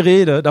zweimal die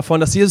Rede davon,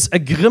 dass Jesus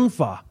ergrimmt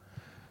war,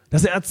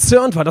 dass er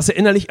erzürnt war, dass er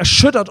innerlich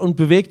erschüttert und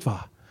bewegt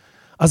war.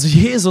 Also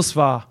Jesus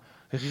war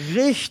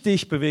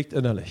richtig bewegt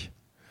innerlich.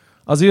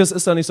 Also Jesus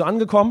ist da nicht so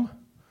angekommen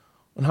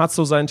und hat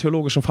so seinen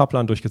theologischen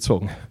Fahrplan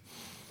durchgezogen.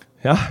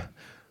 Ja?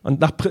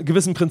 Und nach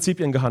gewissen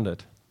Prinzipien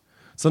gehandelt.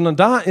 Sondern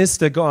da ist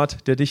der Gott,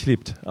 der dich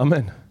liebt.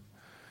 Amen.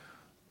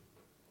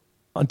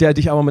 Und der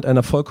dich aber mit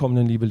einer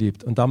vollkommenen Liebe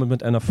liebt und damit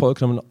mit einer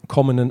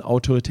vollkommenen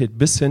Autorität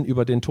bis hin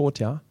über den Tod,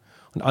 ja?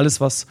 Und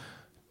alles, was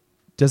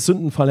der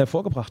Sündenfall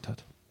hervorgebracht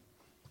hat.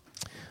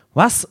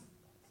 Was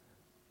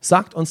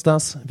sagt uns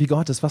das, wie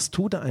Gott ist? Was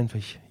tut er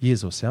eigentlich,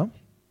 Jesus, ja?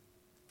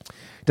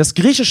 Das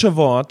griechische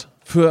Wort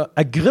für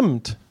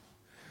ergrimmt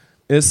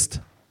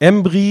ist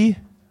embry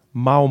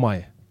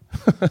Maomai.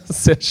 Das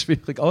ist sehr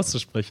schwierig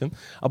auszusprechen,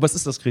 aber es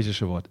ist das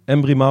griechische Wort.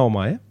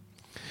 Maomai.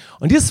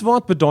 Und dieses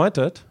Wort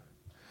bedeutet,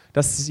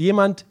 dass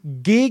jemand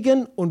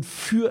gegen und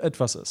für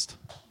etwas ist.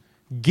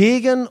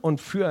 Gegen und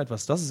für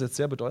etwas. Das ist jetzt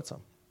sehr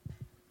bedeutsam.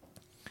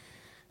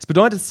 Es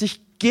bedeutet,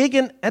 sich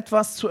gegen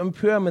etwas zu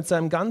empören mit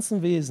seinem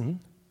ganzen Wesen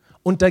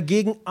und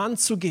dagegen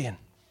anzugehen.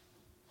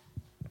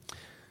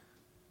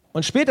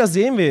 Und später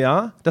sehen wir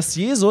ja, dass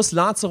Jesus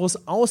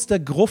Lazarus aus der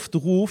Gruft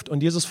ruft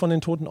und Lazarus von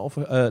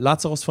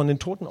den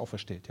Toten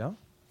aufersteht. Ja?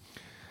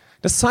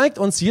 Das zeigt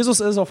uns,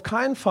 Jesus ist auf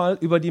keinen Fall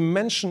über die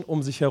Menschen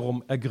um sich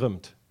herum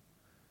ergrimmt.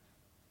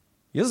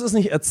 Jesus ist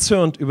nicht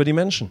erzürnt über die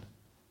Menschen,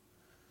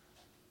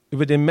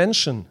 über den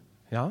Menschen,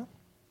 ja?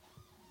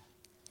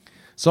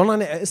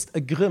 Sondern er ist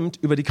ergrimmt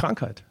über die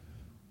Krankheit.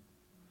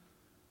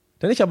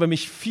 Denn ich habe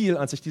mich viel,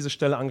 als ich diese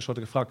Stelle angeschaut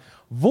habe, gefragt,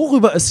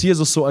 worüber ist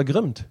Jesus so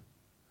ergrimmt?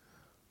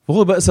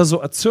 Worüber ist er so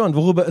erzürnt?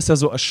 Worüber ist er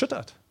so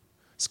erschüttert?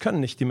 Es können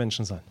nicht die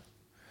Menschen sein.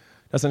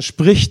 Das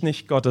entspricht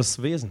nicht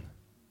Gottes Wesen.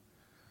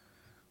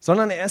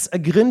 Sondern er ist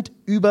ergrimmt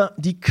über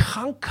die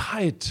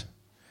Krankheit.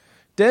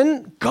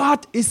 Denn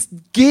Gott ist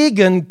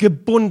gegen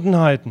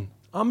Gebundenheiten.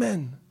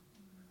 Amen.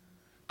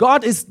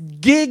 Gott ist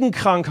gegen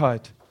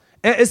Krankheit.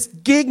 Er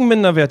ist gegen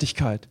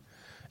Minderwertigkeit.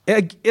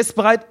 Er ist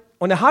bereit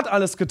und er hat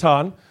alles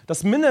getan,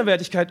 dass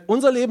Minderwertigkeit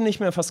unser Leben nicht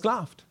mehr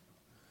versklavt.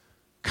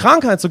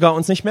 Krankheit sogar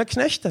uns nicht mehr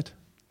knechtet.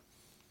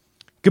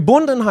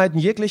 Gebundenheiten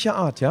jeglicher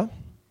Art, ja.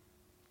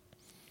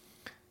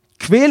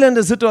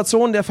 Quälende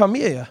Situationen der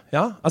Familie,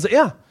 ja. Also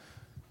er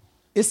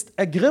ist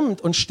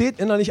ergrimmt und steht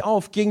innerlich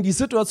auf gegen die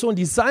Situation,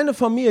 die seine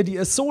Familie, die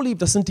er so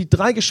liebt, das sind die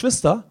 3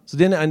 Geschwister, zu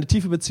denen er eine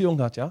tiefe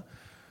Beziehung hat, ja.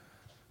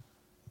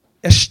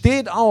 Er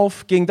steht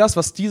auf gegen das,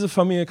 was diese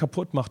Familie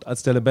kaputt macht,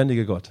 als der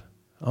lebendige Gott.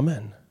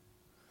 Amen.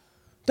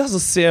 Das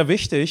ist sehr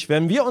wichtig,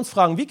 wenn wir uns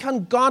fragen, wie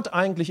kann Gott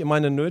eigentlich in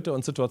meine Nöte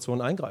und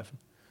Situationen eingreifen?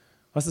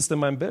 Was ist denn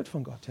mein Bild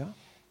von Gott, ja?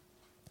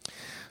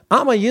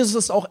 Aber Jesus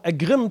ist auch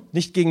ergrimmt,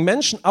 nicht gegen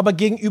Menschen, aber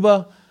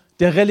gegenüber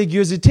der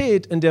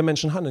Religiosität, in der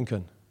Menschen handeln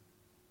können.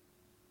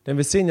 Denn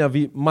wir sehen ja,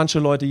 wie manche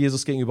Leute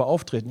Jesus gegenüber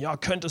auftreten. Ja,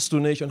 könntest du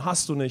nicht und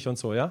hast du nicht und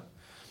so, ja?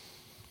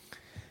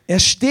 Er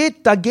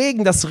steht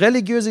dagegen, dass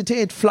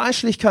Religiosität,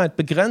 Fleischlichkeit,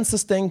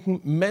 begrenztes Denken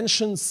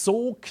Menschen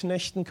so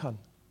knechten kann.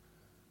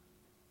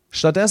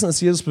 Stattdessen ist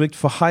Jesus bewegt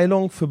für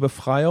Heilung, für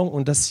Befreiung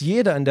und dass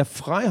jeder in der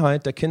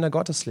Freiheit der Kinder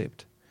Gottes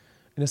lebt.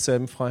 In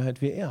derselben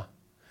Freiheit wie er.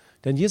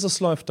 Denn Jesus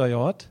läuft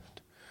dort.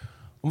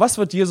 Und was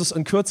wird Jesus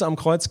in Kürze am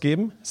Kreuz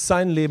geben?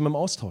 Sein Leben im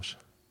Austausch.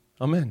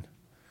 Amen.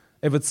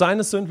 Er wird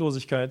seine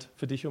Sündlosigkeit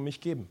für dich und mich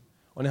geben.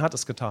 Und er hat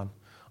es getan.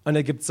 Und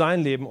er gibt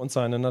sein Leben und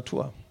seine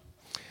Natur.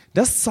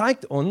 Das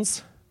zeigt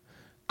uns,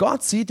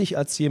 Gott sieht dich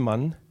als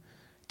jemand,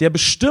 der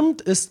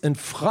bestimmt ist, in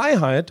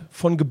Freiheit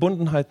von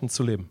Gebundenheiten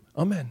zu leben.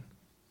 Amen.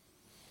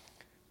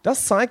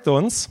 Das zeigt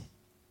uns,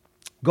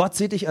 Gott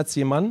sieht dich als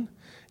jemand,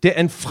 der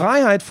in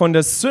Freiheit von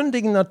der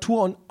sündigen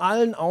Natur und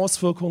allen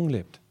Auswirkungen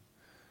lebt.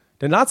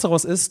 Denn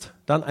Lazarus ist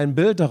dann ein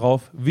Bild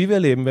darauf, wie wir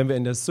leben, wenn wir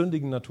in der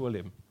sündigen Natur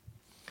leben.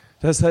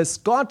 Das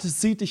heißt, Gott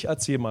sieht dich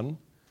als jemand,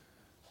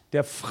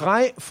 der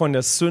frei von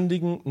der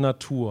sündigen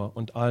Natur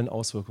und allen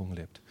Auswirkungen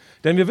lebt.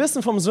 Denn wir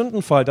wissen vom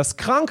Sündenfall, dass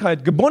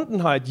Krankheit,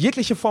 Gebundenheit,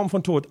 jegliche Form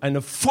von Tod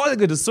eine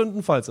Folge des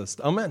Sündenfalls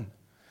ist. Amen.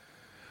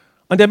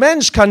 Und der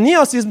Mensch kann nie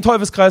aus diesem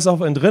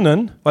Teufelskreislauf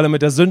entrinnen, weil er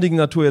mit der sündigen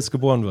Natur jetzt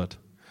geboren wird.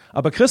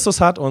 Aber Christus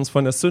hat uns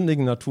von der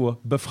sündigen Natur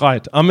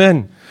befreit.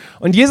 Amen.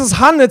 Und Jesus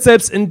handelt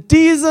selbst in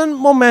diesem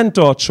Moment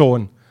dort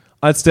schon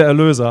als der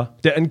Erlöser,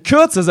 der in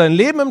Kürze sein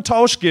Leben im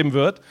Tausch geben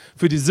wird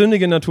für die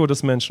sündige Natur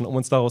des Menschen, um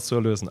uns daraus zu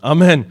erlösen.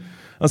 Amen.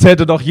 Sonst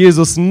hätte doch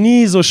Jesus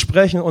nie so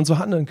sprechen und so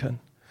handeln können.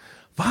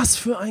 Was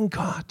für ein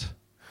Gott.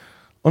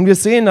 Und wir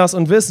sehen das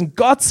und wissen,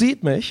 Gott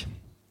sieht mich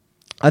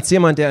als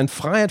jemand, der in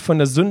Freiheit von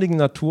der sündigen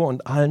Natur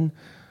und allen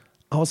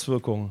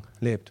Auswirkungen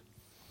lebt.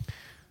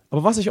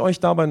 Aber was ich euch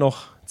dabei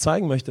noch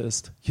zeigen möchte,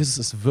 ist, Jesus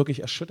ist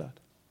wirklich erschüttert.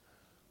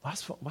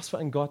 Was für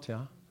ein Gott,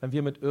 ja, wenn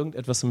wir mit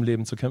irgendetwas im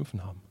Leben zu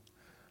kämpfen haben.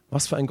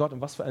 Was für ein Gott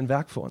und was für ein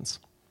Werk für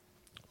uns.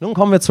 Nun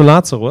kommen wir zu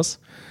Lazarus,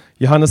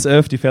 Johannes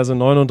 11, die Verse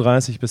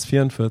 39 bis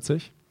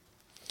 44.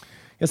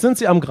 Jetzt sind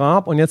sie am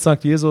Grab und jetzt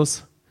sagt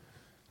Jesus,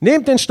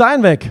 nehmt den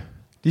Stein weg.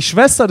 Die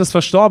Schwester des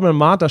verstorbenen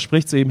Martha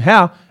spricht zu ihm,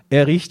 Herr,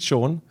 er riecht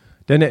schon,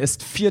 denn er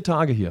ist 4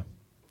 Tage hier.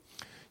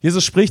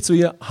 Jesus spricht zu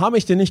ihr, habe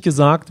ich dir nicht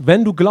gesagt,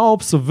 wenn du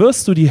glaubst, so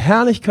wirst du die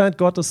Herrlichkeit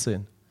Gottes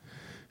sehen.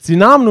 Sie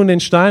nahmen nun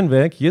den Stein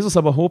weg, Jesus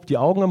aber hob die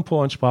Augen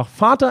empor und sprach,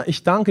 Vater,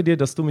 ich danke dir,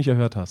 dass du mich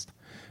erhört hast.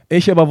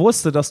 Ich aber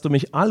wusste, dass du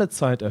mich alle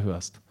Zeit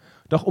erhörst.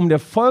 Doch um der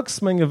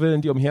Volksmenge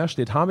willen, die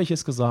umhersteht, habe ich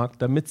es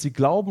gesagt, damit sie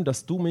glauben,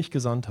 dass du mich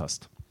gesandt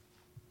hast.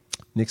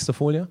 Nächste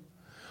Folie.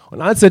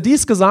 Und als er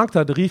dies gesagt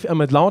hatte, rief er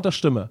mit lauter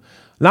Stimme,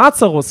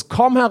 Lazarus,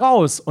 komm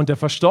heraus! Und der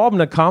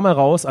Verstorbene kam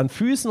heraus, an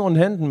Füßen und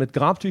Händen mit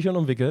Grabtüchern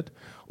umwickelt,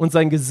 und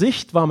sein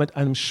Gesicht war mit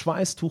einem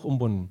Schweißtuch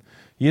umbunden.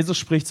 Jesus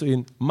spricht zu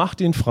ihnen, macht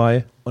ihn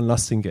frei und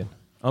lasst ihn gehen.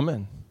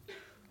 Amen.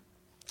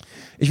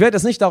 Ich werde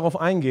jetzt nicht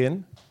darauf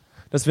eingehen,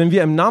 dass wenn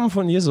wir im Namen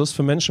von Jesus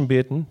für Menschen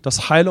beten,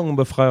 dass Heilung und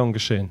Befreiung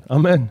geschehen.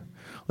 Amen.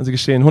 Und sie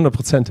geschehen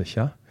 100%,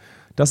 ja.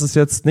 Das ist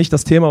jetzt nicht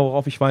das Thema,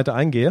 worauf ich weiter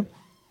eingehe.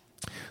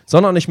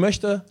 sondern ich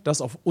möchte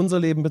das auf unser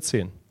Leben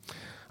beziehen.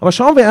 Aber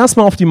schauen wir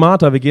erstmal auf die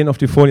Martha, wir gehen auf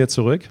die Folie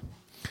zurück.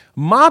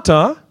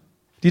 Martha,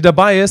 die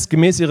dabei ist,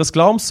 gemäß ihres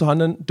Glaubens zu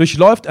handeln,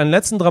 durchläuft einen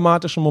letzten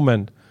dramatischen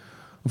Moment.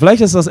 Und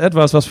vielleicht ist das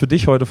etwas, was für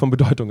dich heute von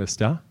Bedeutung ist,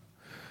 ja?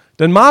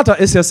 Denn Martha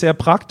ist ja sehr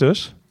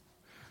praktisch.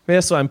 Wer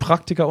ist so ein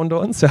Praktiker unter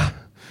uns? Ja,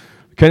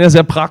 wir können ja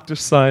sehr praktisch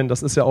sein,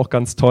 das ist ja auch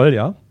ganz toll,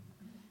 ja?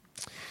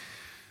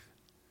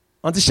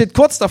 Und sie steht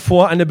kurz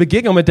davor, eine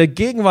Begegnung mit der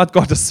Gegenwart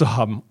Gottes zu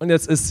haben. Und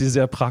jetzt ist sie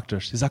sehr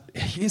praktisch. Sie sagt,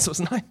 Jesus,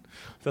 nein,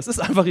 das ist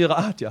einfach ihre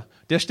Art, ja.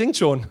 Der stinkt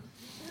schon.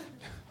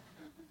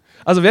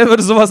 Also wer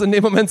würde sowas in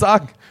dem Moment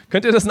sagen?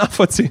 Könnt ihr das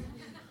nachvollziehen?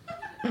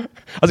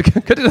 Also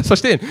könnt ihr das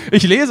verstehen?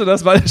 Ich lese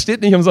das, weil es steht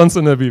nicht umsonst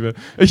in der Bibel.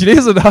 Ich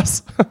lese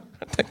das.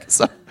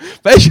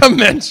 Welcher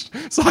Mensch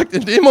sagt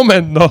in dem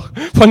Moment noch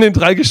von den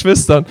 3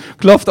 Geschwistern,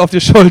 klopft auf die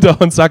Schulter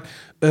und sagt,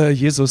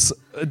 Jesus,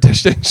 der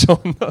stinkt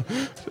schon.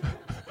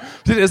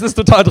 Es ist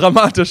total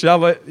dramatisch, ja,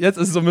 weil jetzt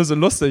ist es so ein bisschen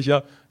lustig,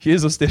 ja.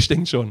 Jesus, der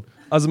stinkt schon.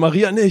 Also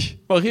Maria nicht.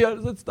 Maria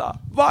sitzt da,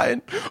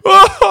 weint.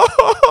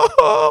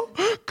 Oh,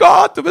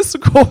 Gott, du bist zu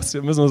groß.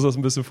 Wir müssen uns das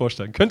ein bisschen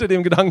vorstellen. Könnt ihr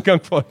dem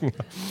Gedankengang folgen?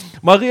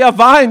 Maria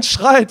weint,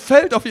 schreit,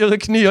 fällt auf ihre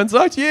Knie und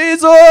sagt,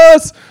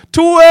 Jesus,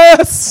 tu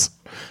es.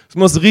 Es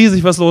muss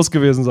riesig was los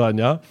gewesen sein,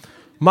 ja.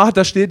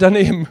 Martha steht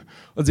daneben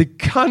und sie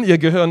kann ihr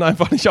Gehirn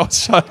einfach nicht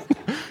ausschalten.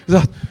 Sie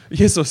sagt,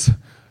 Jesus,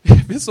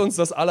 willst du uns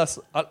das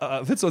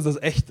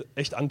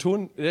echt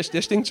antun? Der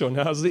stinkt schon.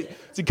 Ja? Also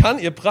sie kann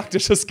ihr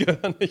praktisches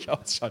Gehirn nicht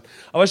ausschalten.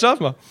 Aber schaut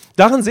mal,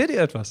 darin seht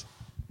ihr etwas.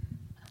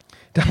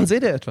 Darin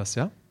seht ihr etwas,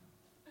 ja?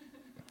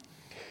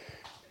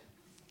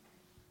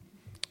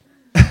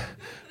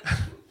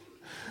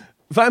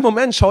 Für einen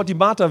Moment schaut die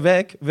Martha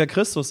weg, wer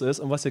Christus ist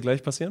und was ihr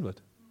gleich passieren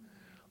wird.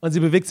 Und sie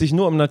bewegt sich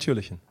nur im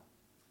Natürlichen.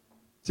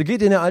 Sie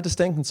geht in ihr altes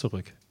Denken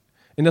zurück.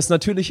 In das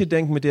natürliche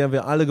Denken, mit dem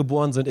wir alle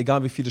geboren sind,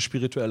 egal wie viele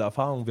spirituelle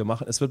Erfahrungen wir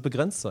machen, es wird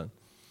begrenzt sein.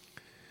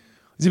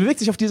 Sie bewegt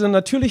sich auf dieser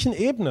natürlichen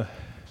Ebene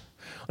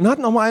und hat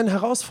nochmal einen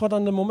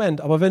herausfordernden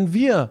Moment. Aber wenn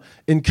wir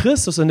in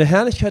Christus, in der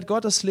Herrlichkeit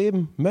Gottes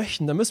leben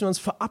möchten, dann müssen wir uns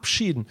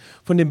verabschieden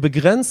von dem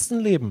begrenzten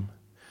Leben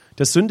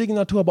der sündigen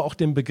Natur, aber auch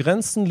dem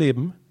begrenzten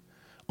Leben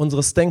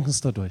unseres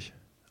Denkens dadurch.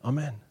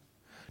 Amen.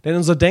 Denn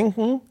unser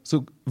Denken,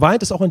 so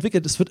weit es auch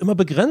entwickelt ist, wird immer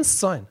begrenzt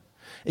sein.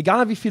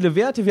 Egal wie viele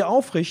Werte wir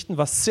aufrichten,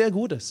 was sehr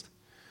gut ist.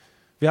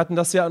 Wir hatten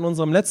das ja in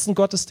unserem letzten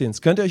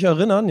Gottesdienst. Könnt ihr euch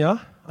erinnern, ja,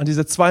 an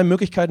diese 2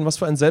 Möglichkeiten, was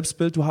für ein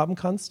Selbstbild du haben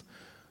kannst?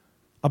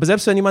 Aber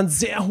selbst wenn jemand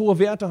sehr hohe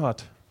Werte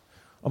hat,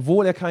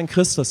 obwohl er kein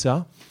Christ ist,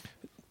 ja,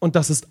 und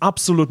das ist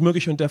absolut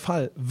möglich und der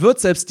Fall, wird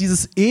selbst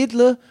dieses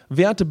edle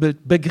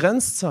Wertebild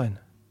begrenzt sein.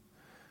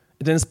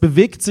 Denn es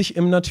bewegt sich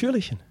im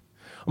Natürlichen.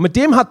 Und mit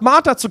dem hat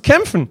Martha zu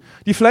kämpfen,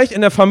 die vielleicht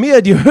in der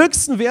Familie die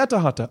höchsten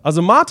Werte hatte.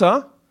 Also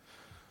Martha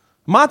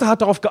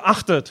hat darauf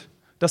geachtet,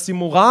 dass die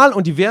Moral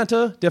und die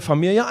Werte der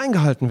Familie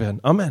eingehalten werden.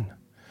 Amen.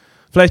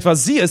 Vielleicht war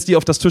sie es, die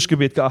auf das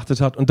Tischgebet geachtet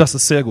hat und das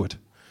ist sehr gut.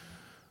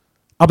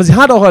 Aber sie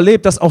hat auch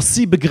erlebt, dass auch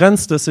sie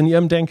begrenzt ist in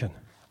ihrem Denken.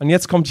 Und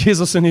jetzt kommt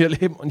Jesus in ihr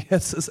Leben und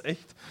jetzt ist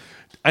echt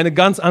eine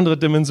ganz andere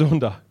Dimension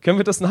da. Können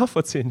wir das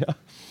nachvollziehen, ja?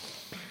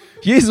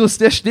 Jesus,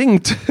 der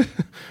stinkt.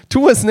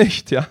 Tu es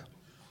nicht, ja?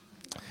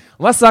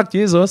 Und was sagt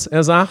Jesus?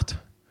 Er sagt,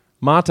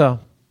 Martha,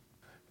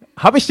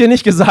 habe ich dir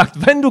nicht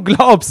gesagt, wenn du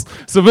glaubst,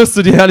 so wirst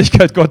du die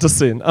Herrlichkeit Gottes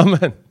sehen.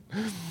 Amen.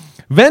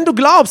 Wenn du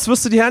glaubst,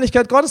 wirst du die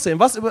Herrlichkeit Gottes sehen.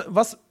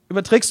 Was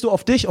überträgst du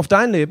auf dich, auf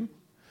dein Leben?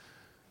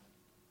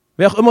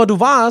 Wer auch immer du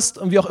warst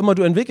und wie auch immer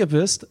du entwickelt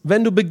bist,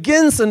 wenn du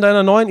beginnst, in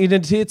deiner neuen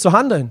Identität zu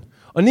handeln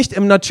und nicht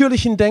im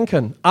natürlichen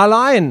Denken,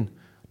 allein,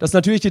 das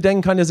natürliche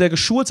Denken kann ja sehr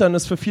geschult sein,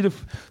 das ist für viele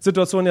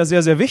Situationen ja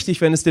sehr, sehr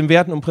wichtig, wenn es den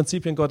Werten und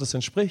Prinzipien Gottes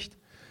entspricht.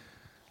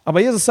 Aber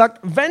Jesus sagt,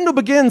 wenn du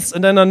beginnst,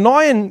 in deiner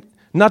neuen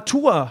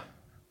Natur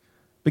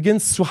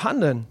beginnst zu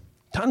handeln,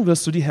 dann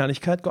wirst du die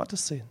Herrlichkeit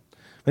Gottes sehen.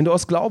 Wenn du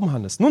aus Glauben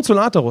handelst. Nun zu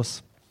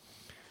Lazarus.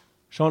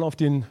 Schauen auf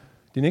die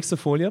nächste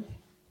Folie.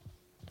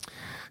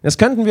 Jetzt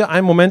könnten wir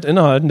einen Moment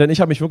innehalten, denn ich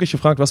habe mich wirklich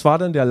gefragt, was war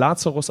denn der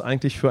Lazarus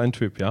eigentlich für ein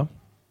Typ, ja?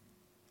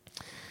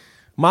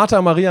 Martha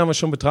und Maria haben wir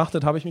schon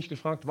betrachtet, habe ich mich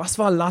gefragt, was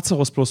war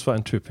Lazarus bloß für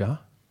ein Typ,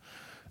 ja?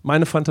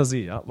 Meine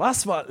Fantasie, ja?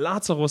 Was war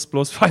Lazarus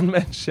bloß für ein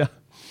Mensch, ja?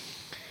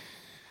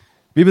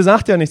 Die Bibel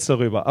sagt ja nichts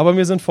darüber, aber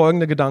mir sind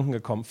folgende Gedanken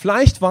gekommen.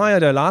 Vielleicht war ja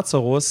der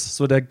Lazarus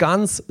so der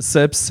ganz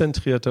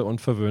selbstzentrierte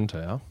und verwöhnte,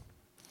 ja?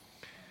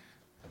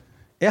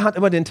 Er hat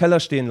immer den Teller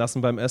stehen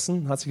lassen beim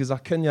Essen, hat sich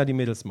gesagt, können ja die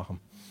Mädels machen.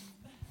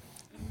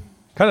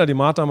 Kann ja die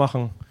Martha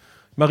machen.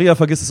 Maria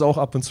vergisst es auch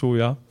ab und zu,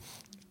 ja.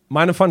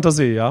 Meine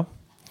Fantasie, ja.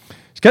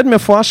 Ich könnte mir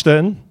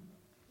vorstellen,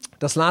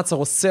 dass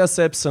Lazarus sehr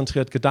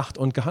selbstzentriert gedacht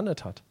und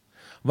gehandelt hat.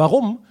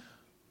 Warum?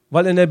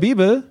 Weil in der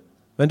Bibel,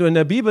 wenn du in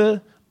der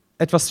Bibel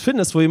etwas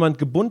findest, wo jemand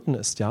gebunden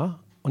ist, ja,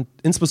 und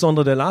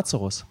insbesondere der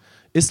Lazarus,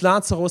 ist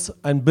Lazarus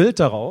ein Bild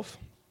darauf,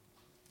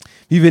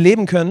 wie wir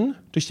leben können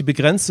durch die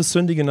begrenzte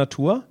sündige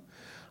Natur,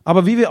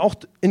 aber wie wir auch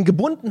in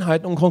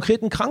Gebundenheiten und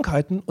konkreten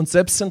Krankheiten und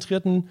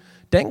selbstzentrierten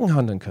Denken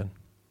handeln können.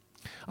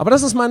 Aber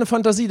das ist meine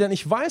Fantasie, denn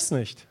ich weiß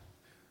nicht,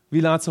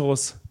 wie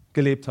Lazarus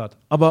gelebt hat.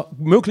 Aber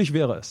möglich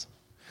wäre es.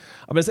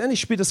 Aber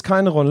letztendlich spielt es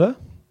keine Rolle,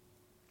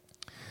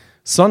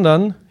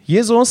 sondern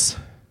Jesus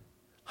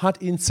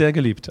hat ihn sehr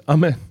geliebt.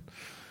 Amen.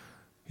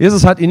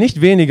 Jesus hat ihn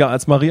nicht weniger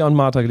als Maria und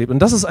Martha geliebt. Und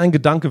das ist ein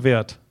Gedanke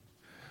wert.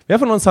 Wer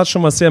von uns hat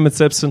schon mal sehr mit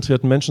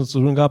selbstzentrierten Menschen zu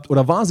tun gehabt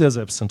oder war sehr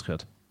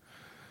selbstzentriert?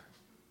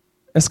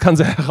 Es kann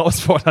sehr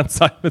herausfordernd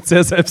sein, mit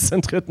sehr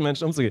selbstzentrierten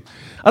Menschen umzugehen.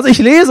 Also ich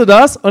lese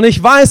das und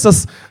ich weiß,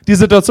 dass die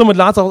Situation mit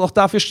Lazarus auch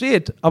dafür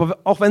steht, aber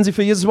auch wenn sie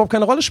für Jesus überhaupt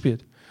keine Rolle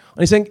spielt.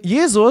 Und ich denke,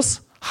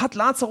 Jesus hat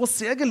Lazarus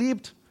sehr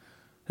geliebt.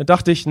 Da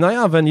dachte ich,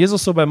 naja, wenn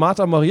Jesus so bei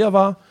Martha und Maria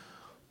war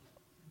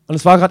und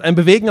es war gerade ein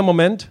bewegender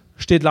Moment,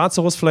 steht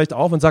Lazarus vielleicht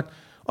auf und sagt,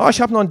 oh,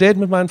 ich habe noch ein Date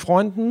mit meinen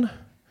Freunden,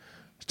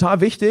 total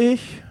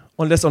wichtig,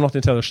 und lässt auch noch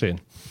den Teller stehen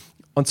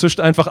und zischt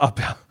einfach ab.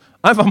 Ja.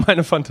 Einfach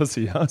meine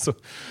Fantasie. Also,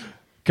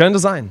 könnte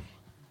sein.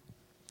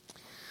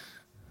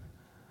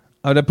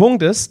 Aber der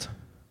Punkt ist,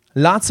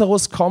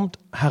 Lazarus kommt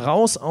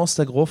heraus aus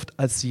der Gruft,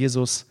 als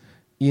Jesus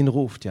ihn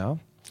ruft. Ja.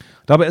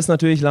 Dabei ist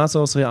natürlich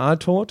Lazarus real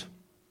tot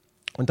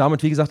und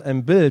damit, wie gesagt,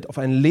 ein Bild auf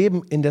ein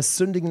Leben in der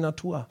sündigen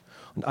Natur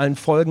und allen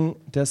Folgen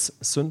des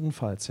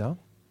Sündenfalls. Ja.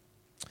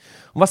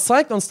 Und was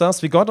zeigt uns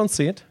das, wie Gott uns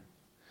sieht?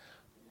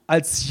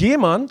 Als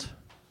jemand,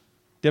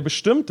 der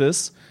bestimmt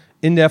ist,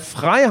 in der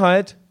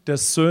Freiheit der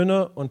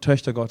Söhne und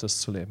Töchter Gottes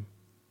zu leben.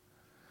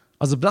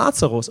 Also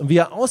Lazarus, und wie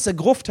er aus der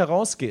Gruft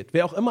herausgeht,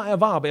 wer auch immer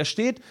er war, aber er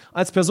steht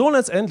als Person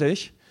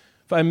letztendlich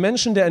für einen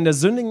Menschen, der in der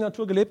sündigen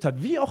Natur gelebt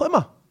hat, wie auch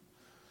immer.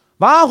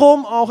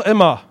 Warum auch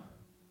immer.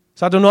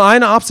 Es hatte nur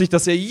eine Absicht,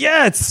 dass er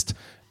jetzt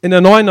in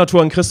der neuen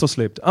Natur in Christus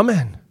lebt.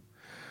 Amen.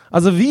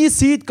 Also wie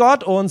sieht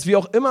Gott uns, wie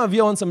auch immer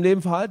wir uns im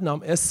Leben verhalten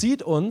haben? Er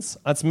sieht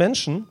uns als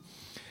Menschen,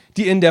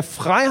 die in der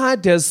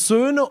Freiheit der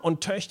Söhne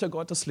und Töchter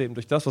Gottes leben,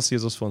 durch das, was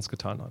Jesus für uns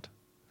getan hat.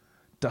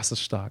 Das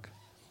ist stark.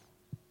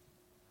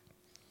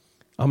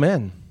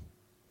 Amen.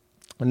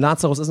 Und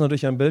Lazarus ist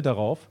natürlich ein Bild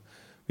darauf,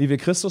 wie wir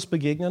Christus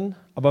begegnen,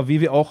 aber wie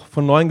wir auch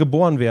von Neuem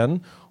geboren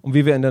werden und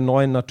wie wir in der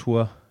neuen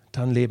Natur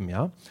dann leben.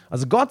 Ja?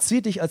 Also Gott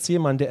sieht dich als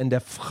jemand, der in der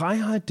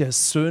Freiheit der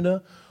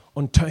Söhne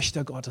und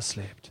Töchter Gottes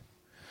lebt.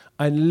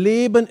 Ein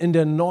Leben in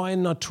der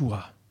neuen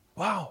Natur.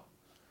 Wow.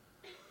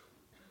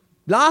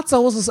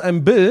 Lazarus ist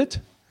ein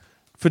Bild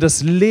für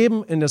das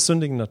Leben in der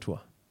sündigen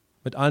Natur,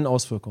 mit allen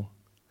Auswirkungen.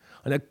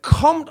 Und er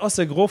kommt aus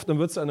der Gruft und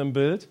wird zu einem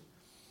Bild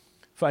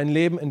für ein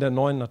Leben in der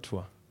neuen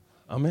Natur.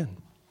 Amen.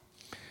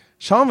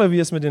 Schauen wir, wie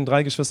es mit den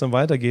 3 Geschwistern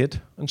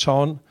weitergeht und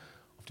schauen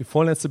auf die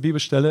vorletzte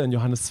Bibelstelle in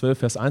Johannes 12,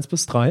 Vers 1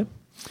 bis 3.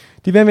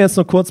 Die werden wir jetzt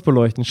nur kurz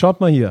beleuchten. Schaut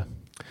mal hier.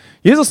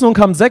 Jesus nun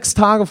kam 6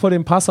 Tage vor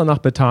dem Passa nach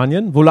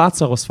Bethanien, wo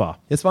Lazarus war.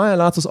 Jetzt war ja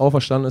Lazarus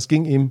auferstanden, es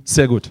ging ihm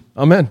sehr gut.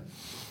 Amen.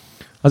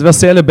 Also er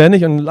ist sehr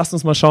lebendig und lasst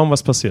uns mal schauen,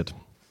 was passiert.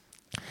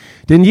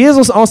 Den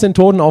Jesus aus den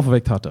Toten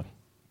auferweckt hatte.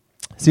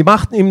 Sie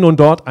machten ihm nun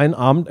dort ein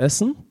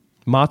Abendessen.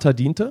 Martha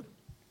diente.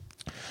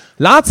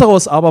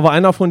 Lazarus aber war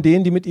einer von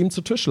denen, die mit ihm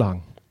zu Tisch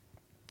lagen.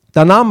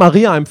 Da nahm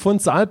Maria ein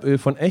Pfund Salböl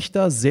von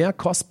echter, sehr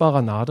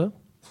kostbarer Nade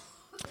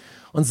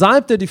und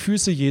salbte die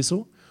Füße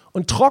Jesu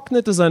und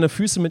trocknete seine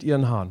Füße mit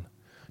ihren Haaren.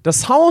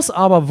 Das Haus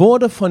aber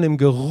wurde von dem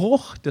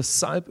Geruch des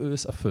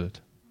Salböls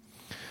erfüllt.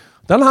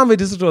 Dann haben wir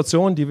die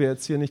Situation, die wir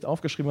jetzt hier nicht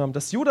aufgeschrieben haben,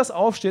 dass Judas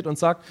aufsteht und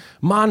sagt,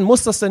 Mann,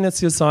 muss das denn jetzt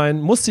hier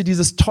sein? Muss sie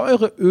dieses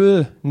teure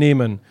Öl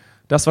nehmen,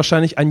 das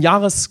wahrscheinlich ein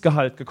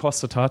Jahresgehalt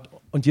gekostet hat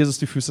und Jesus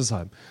die Füße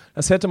salben?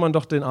 Das hätte man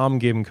doch den Armen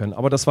geben können,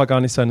 aber das war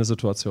gar nicht seine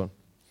Situation.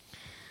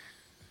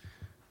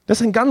 Das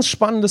ist ein ganz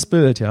spannendes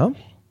Bild, ja?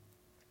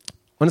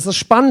 Und es ist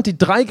spannend, die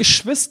 3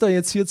 Geschwister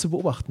jetzt hier zu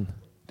beobachten.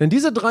 Denn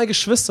diese 3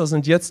 Geschwister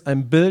sind jetzt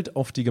ein Bild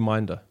auf die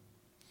Gemeinde.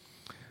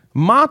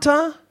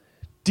 Martha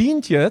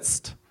dient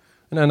jetzt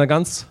in einer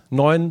ganz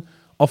neuen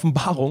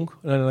Offenbarung,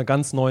 in einer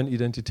ganz neuen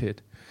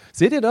Identität.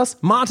 Seht ihr das?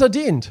 Martha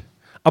dient.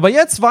 Aber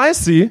jetzt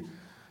weiß sie,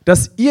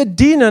 dass ihr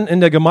Dienen in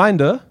der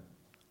Gemeinde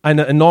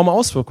eine enorme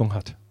Auswirkung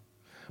hat.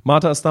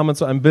 Martha ist damit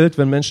so ein Bild,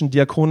 wenn Menschen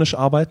diakonisch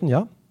arbeiten,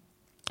 ja?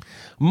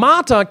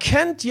 Martha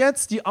kennt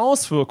jetzt die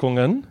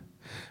Auswirkungen,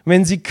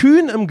 wenn sie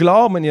kühn im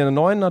Glauben in ihrer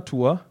neuen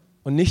Natur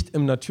und nicht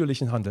im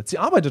Natürlichen handelt. Sie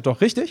arbeitet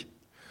doch, richtig?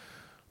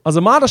 Also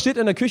Martha steht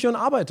in der Küche und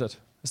arbeitet.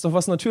 Ist doch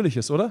was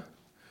Natürliches, oder?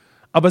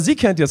 Aber sie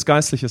kennt jetzt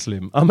geistliches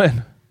Leben.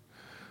 Amen.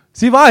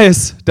 Sie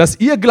weiß, dass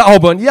ihr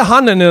Glaube und ihr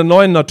Handeln in der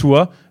neuen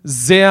Natur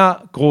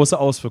sehr große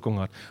Auswirkungen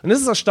hat. Und es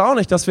ist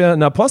erstaunlich, dass wir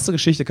in der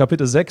Apostelgeschichte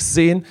Kapitel 6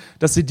 sehen,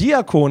 dass die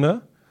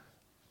Diakone,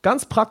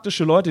 ganz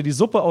praktische Leute, die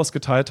Suppe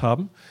ausgeteilt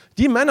haben,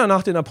 die Männer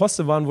nach den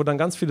Aposteln waren, wo dann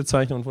ganz viele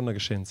Zeichen und Wunder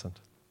geschehen sind.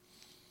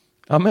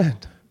 Amen.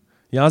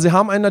 Ja, sie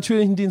haben einen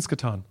natürlichen Dienst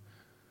getan.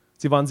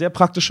 Sie waren sehr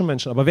praktische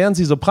Menschen. Aber während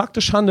sie so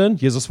praktisch handeln,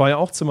 Jesus war ja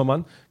auch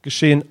Zimmermann,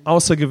 geschehen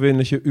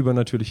außergewöhnliche,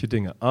 übernatürliche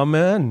Dinge.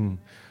 Amen.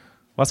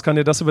 Was kann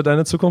dir das über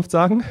deine Zukunft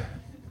sagen?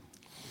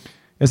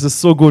 Es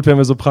ist so gut, wenn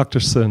wir so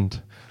praktisch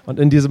sind. Und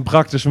in diesem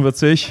Praktischen wird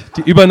sich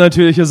die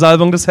übernatürliche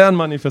Salbung des Herrn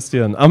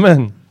manifestieren.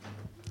 Amen.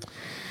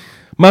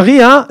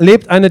 Maria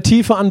lebt eine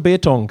tiefe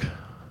Anbetung.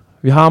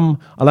 Wir haben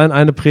allein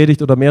eine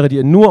Predigt oder mehrere,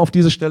 die nur auf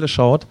diese Stelle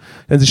schaut,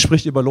 denn sie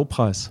spricht über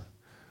Lobpreis.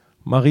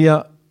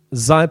 Maria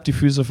salbt die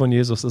Füße von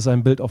Jesus, das ist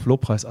ein Bild auf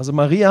Lobpreis. Also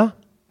Maria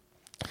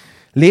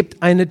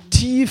lebt eine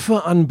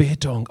tiefe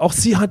Anbetung. Auch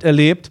sie hat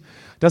erlebt,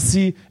 dass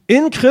sie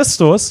in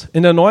Christus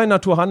in der neuen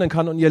Natur handeln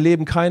kann und ihr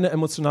Leben keine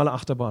emotionale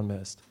Achterbahn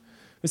mehr ist.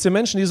 Wisst ihr,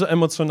 Menschen, die so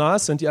emotional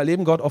sind, die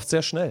erleben Gott oft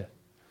sehr schnell.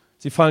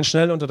 Sie fallen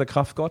schnell unter der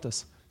Kraft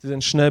Gottes. Sie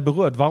sind schnell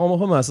berührt. Warum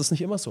auch immer, es ist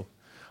nicht immer so.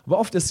 Aber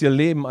oft ist ihr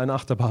Leben eine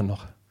Achterbahn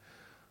noch.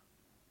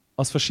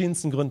 Aus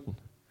verschiedensten Gründen.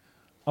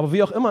 Aber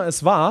wie auch immer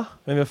es war,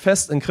 wenn wir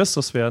fest in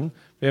Christus werden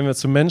wir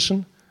zu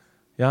Menschen,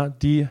 ja,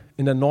 die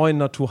in der neuen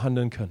Natur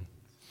handeln können.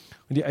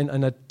 Und die in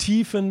einer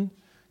tiefen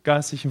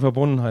geistlichen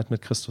Verbundenheit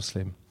mit Christus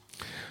leben.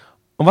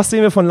 Und was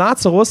sehen wir von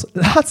Lazarus?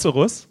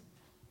 Lazarus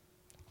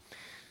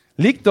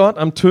liegt dort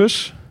am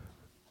Tisch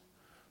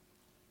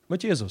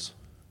mit Jesus.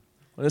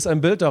 Und ist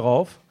ein Bild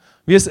darauf,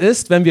 wie es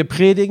ist, wenn wir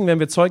predigen, wenn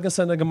wir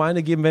Zeugnisse in der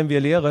Gemeinde geben, wenn wir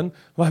lehren,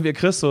 weil wir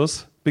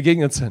Christus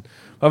begegnet sind,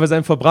 weil wir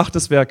sein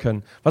verbrachtes Werk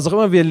können. Was auch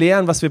immer wir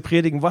lehren, was wir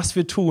predigen, was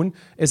wir tun,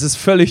 es ist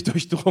völlig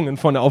durchdrungen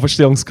von der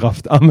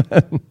Auferstehungskraft. Amen.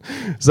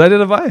 Seid ihr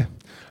dabei?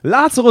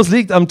 Lazarus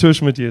liegt am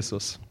Tisch mit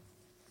Jesus.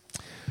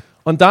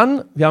 Und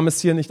dann, wir haben es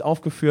hier nicht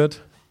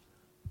aufgeführt,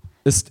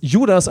 ist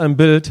Judas ein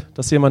Bild,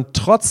 dass jemand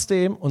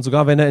trotzdem, und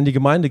sogar wenn er in die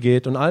Gemeinde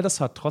geht und all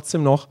das hat,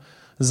 trotzdem noch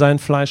sein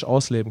Fleisch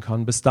ausleben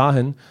kann, bis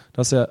dahin,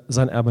 dass er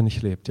sein Erbe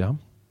nicht lebt. Ja?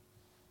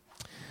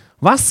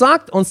 Was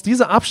sagt uns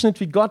dieser Abschnitt,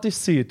 wie Gott dich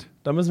sieht?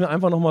 Da müssen wir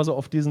einfach nochmal so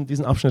auf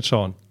diesen Abschnitt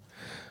schauen.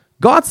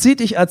 Gott sieht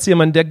dich als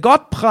jemand, der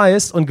Gott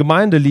preist und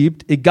Gemeinde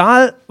liebt,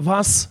 egal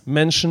was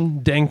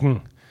Menschen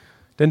denken.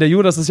 Denn der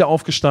Judas ist ja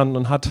aufgestanden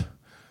und hat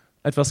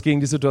etwas gegen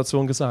die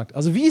Situation gesagt.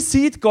 Also wie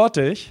sieht Gott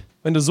dich,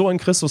 wenn du so in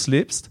Christus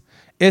lebst?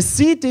 Er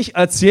sieht dich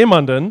als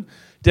jemanden,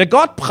 der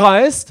Gott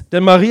preist,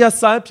 denn Maria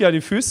salbt ja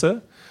die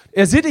Füße.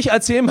 Er sieht dich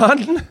als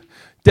jemanden,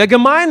 der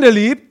Gemeinde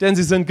liebt, denn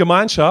sie sind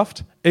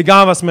Gemeinschaft,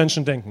 egal was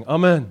Menschen denken.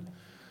 Amen.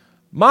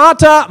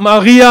 Martha,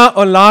 Maria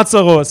und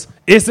Lazarus,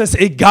 ist es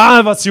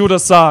egal, was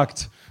Judas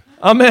sagt.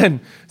 Amen.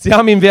 Sie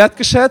haben ihn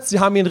wertgeschätzt, sie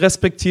haben ihn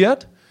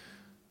respektiert.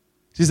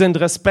 Sie sind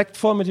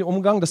respektvoll mit dem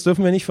Umgang, das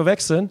dürfen wir nicht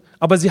verwechseln.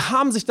 Aber sie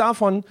haben sich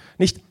davon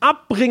nicht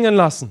abbringen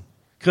lassen,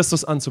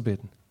 Christus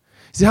anzubeten.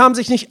 Sie haben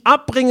sich nicht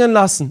abbringen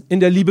lassen,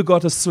 in der Liebe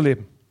Gottes zu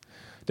leben.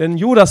 Denn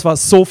Judas war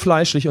so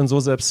fleischlich und so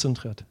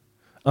selbstzentriert.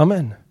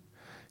 Amen.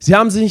 Sie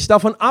haben sich nicht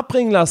davon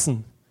abbringen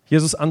lassen,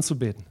 Jesus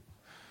anzubeten.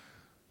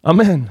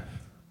 Amen.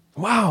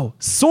 Wow,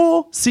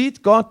 so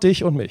sieht Gott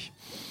dich und mich.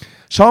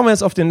 Schauen wir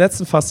jetzt auf den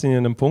letzten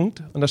faszinierenden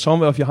Punkt und da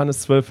schauen wir auf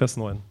Johannes 12, Vers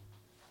 9.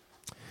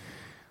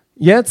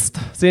 Jetzt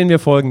sehen wir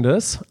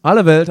Folgendes.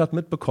 Alle Welt hat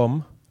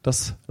mitbekommen,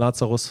 dass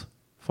Lazarus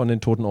von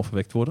den Toten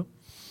auferweckt wurde.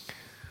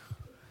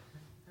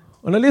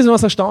 Und dann lesen wir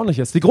was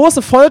Erstaunliches. Die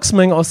große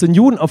Volksmenge aus den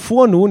Juden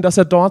erfuhr nun, dass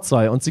er dort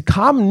sei. Und sie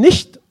kamen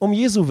nicht um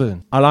Jesu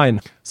willen allein,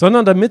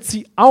 sondern damit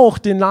sie auch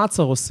den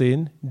Lazarus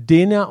sehen,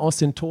 den er aus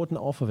den Toten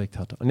auferweckt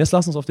hatte. Und jetzt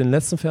lass uns auf den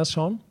letzten Vers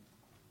schauen.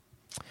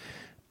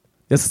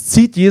 Jetzt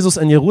zieht Jesus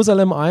in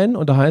Jerusalem ein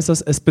und da heißt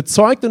es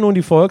bezeugte nun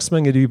die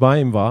Volksmenge, die bei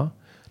ihm war,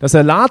 dass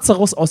er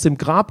Lazarus aus dem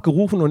Grab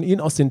gerufen und ihn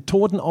aus den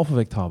Toten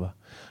auferweckt habe.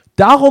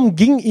 Darum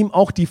ging ihm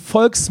auch die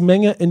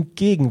Volksmenge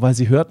entgegen, weil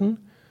sie hörten,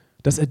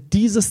 dass er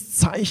dieses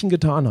Zeichen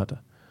getan hatte.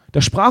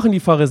 Da sprachen die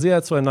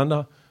Pharisäer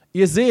zueinander,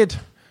 ihr seht,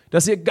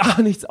 dass ihr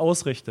gar nichts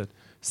ausrichtet.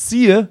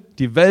 Siehe,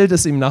 die Welt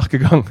ist ihm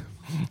nachgegangen.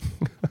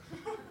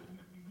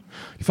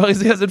 Die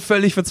Pharisäer sind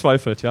völlig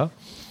verzweifelt, ja.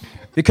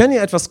 Wir können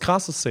hier etwas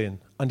Krasses sehen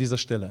an dieser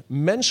Stelle.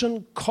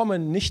 Menschen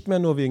kommen nicht mehr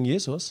nur wegen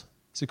Jesus,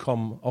 sie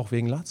kommen auch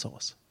wegen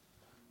Lazarus.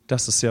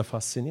 Das ist sehr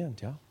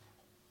faszinierend, ja.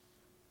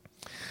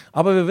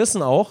 Aber wir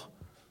wissen auch,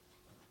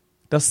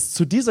 dass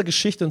zu dieser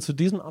Geschichte und zu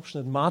diesem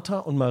Abschnitt Martha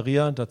und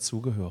Maria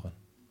dazugehören.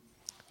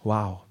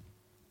 Wow.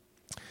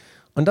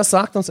 Und das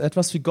sagt uns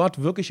etwas, wie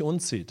Gott wirklich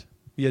uns sieht.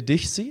 Wie er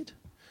dich sieht,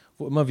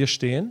 wo immer wir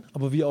stehen,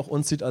 aber wie er auch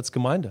uns sieht als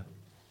Gemeinde.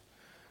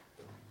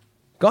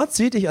 Gott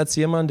sieht dich als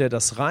jemand, der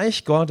das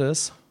Reich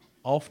Gottes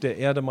auf der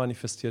Erde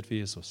manifestiert wie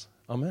Jesus.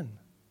 Amen.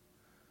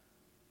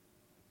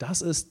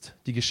 Das ist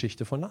die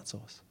Geschichte von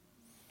Lazarus.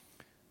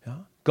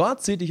 Ja?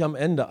 Gott sieht dich am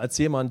Ende als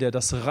jemand, der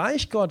das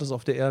Reich Gottes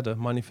auf der Erde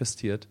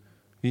manifestiert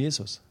wie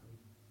Jesus.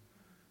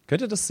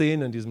 Könnt ihr das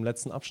sehen in diesem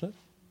letzten Abschnitt?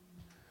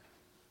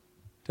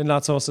 Denn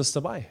Lazarus ist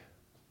dabei.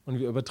 Und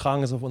wir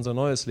übertragen es auf unser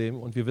neues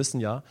Leben und wir wissen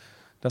ja,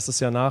 dass es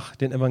ja nach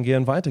den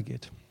Evangelien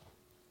weitergeht.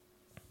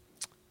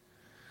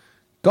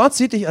 Gott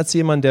sieht dich als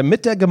jemand, der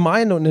mit der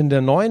Gemeinde und in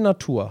der neuen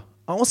Natur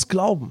aus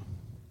Glauben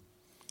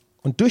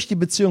und durch die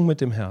Beziehung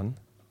mit dem Herrn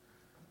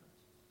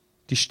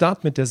die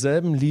Stadt mit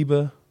derselben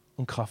Liebe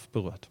und Kraft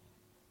berührt.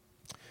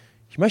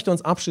 Ich möchte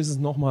uns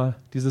abschließend nochmal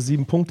diese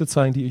 7 Punkte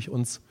zeigen, die ich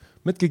uns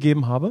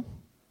mitgegeben habe.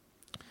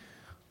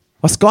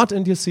 Was Gott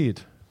in dir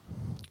sieht.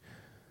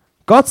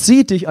 Gott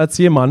sieht dich als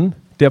jemand,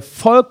 der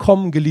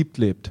vollkommen geliebt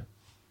lebt,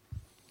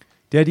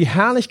 der die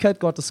Herrlichkeit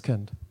Gottes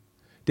kennt,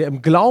 der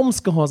im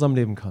Glaubensgehorsam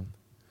leben kann,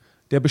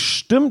 der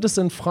bestimmt ist,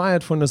 in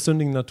Freiheit von der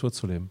sündigen Natur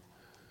zu leben,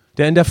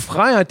 der in der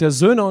Freiheit der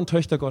Söhne und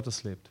Töchter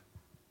Gottes lebt,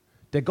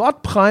 der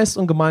Gott preist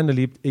und Gemeinde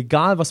liebt,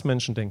 egal was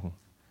Menschen denken,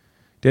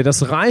 der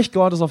das Reich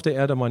Gottes auf der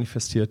Erde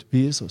manifestiert,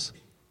 wie Jesus.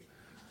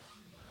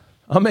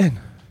 Amen.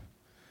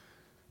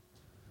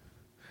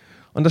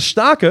 Und das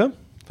Starke,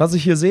 was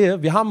ich hier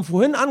sehe, wir haben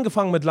vorhin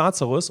angefangen mit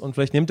Lazarus und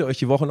vielleicht nehmt ihr euch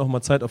die Woche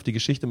nochmal Zeit, auf die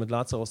Geschichte mit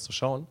Lazarus zu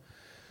schauen.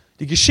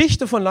 Die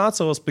Geschichte von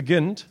Lazarus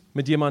beginnt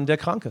mit jemandem, der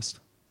krank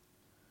ist.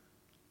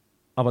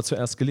 aber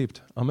zuerst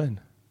geliebt. Amen.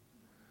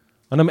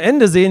 Und am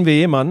Ende sehen wir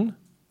jemanden,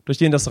 durch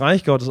den das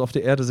Reich Gottes auf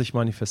der Erde sich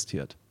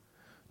manifestiert.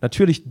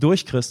 Natürlich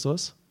durch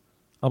Christus,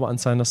 aber an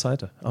seiner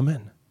Seite.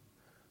 Amen.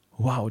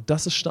 Wow,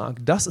 das ist stark.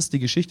 Das ist die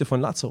Geschichte von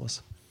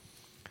Lazarus.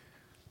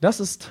 Das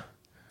ist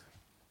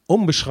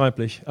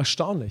unbeschreiblich,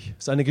 erstaunlich.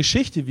 Es ist eine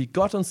Geschichte, wie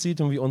Gott uns sieht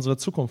und wie unsere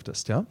Zukunft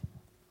ist. Ja?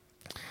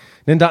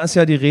 Denn da ist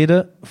ja die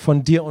Rede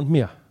von dir und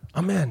mir.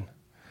 Amen.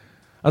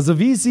 Also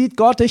wie sieht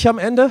Gott dich am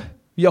Ende?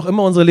 Wie auch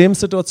immer unsere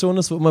Lebenssituation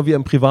ist, wo immer wir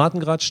im Privaten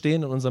gerade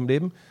stehen in unserem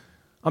Leben.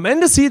 Am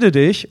Ende sieht er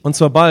dich, und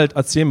zwar bald,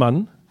 als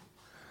jemand,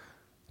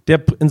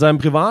 der in seinem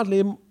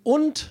Privatleben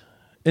und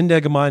in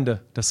der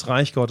Gemeinde das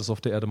Reich Gottes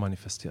auf der Erde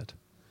manifestiert.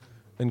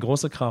 In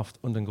großer Kraft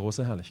und in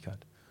großer Herrlichkeit.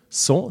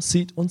 So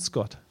sieht uns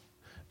Gott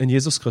in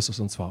Jesus Christus,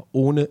 und zwar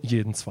ohne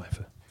jeden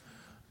Zweifel.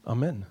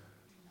 Amen.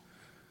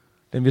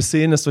 Denn wir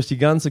sehen es durch die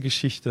ganze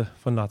Geschichte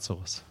von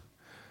Lazarus.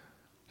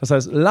 Das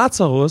heißt,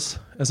 Lazarus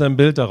ist ein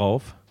Bild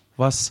darauf,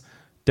 was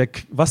der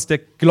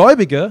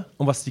Gläubige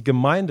und was die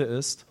Gemeinde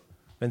ist,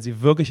 wenn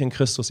sie wirklich in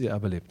Christus ihr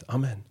Erbe lebt.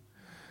 Amen.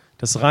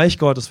 Das Reich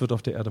Gottes wird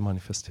auf der Erde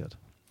manifestiert.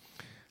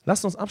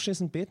 Lasst uns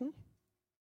abschließend beten.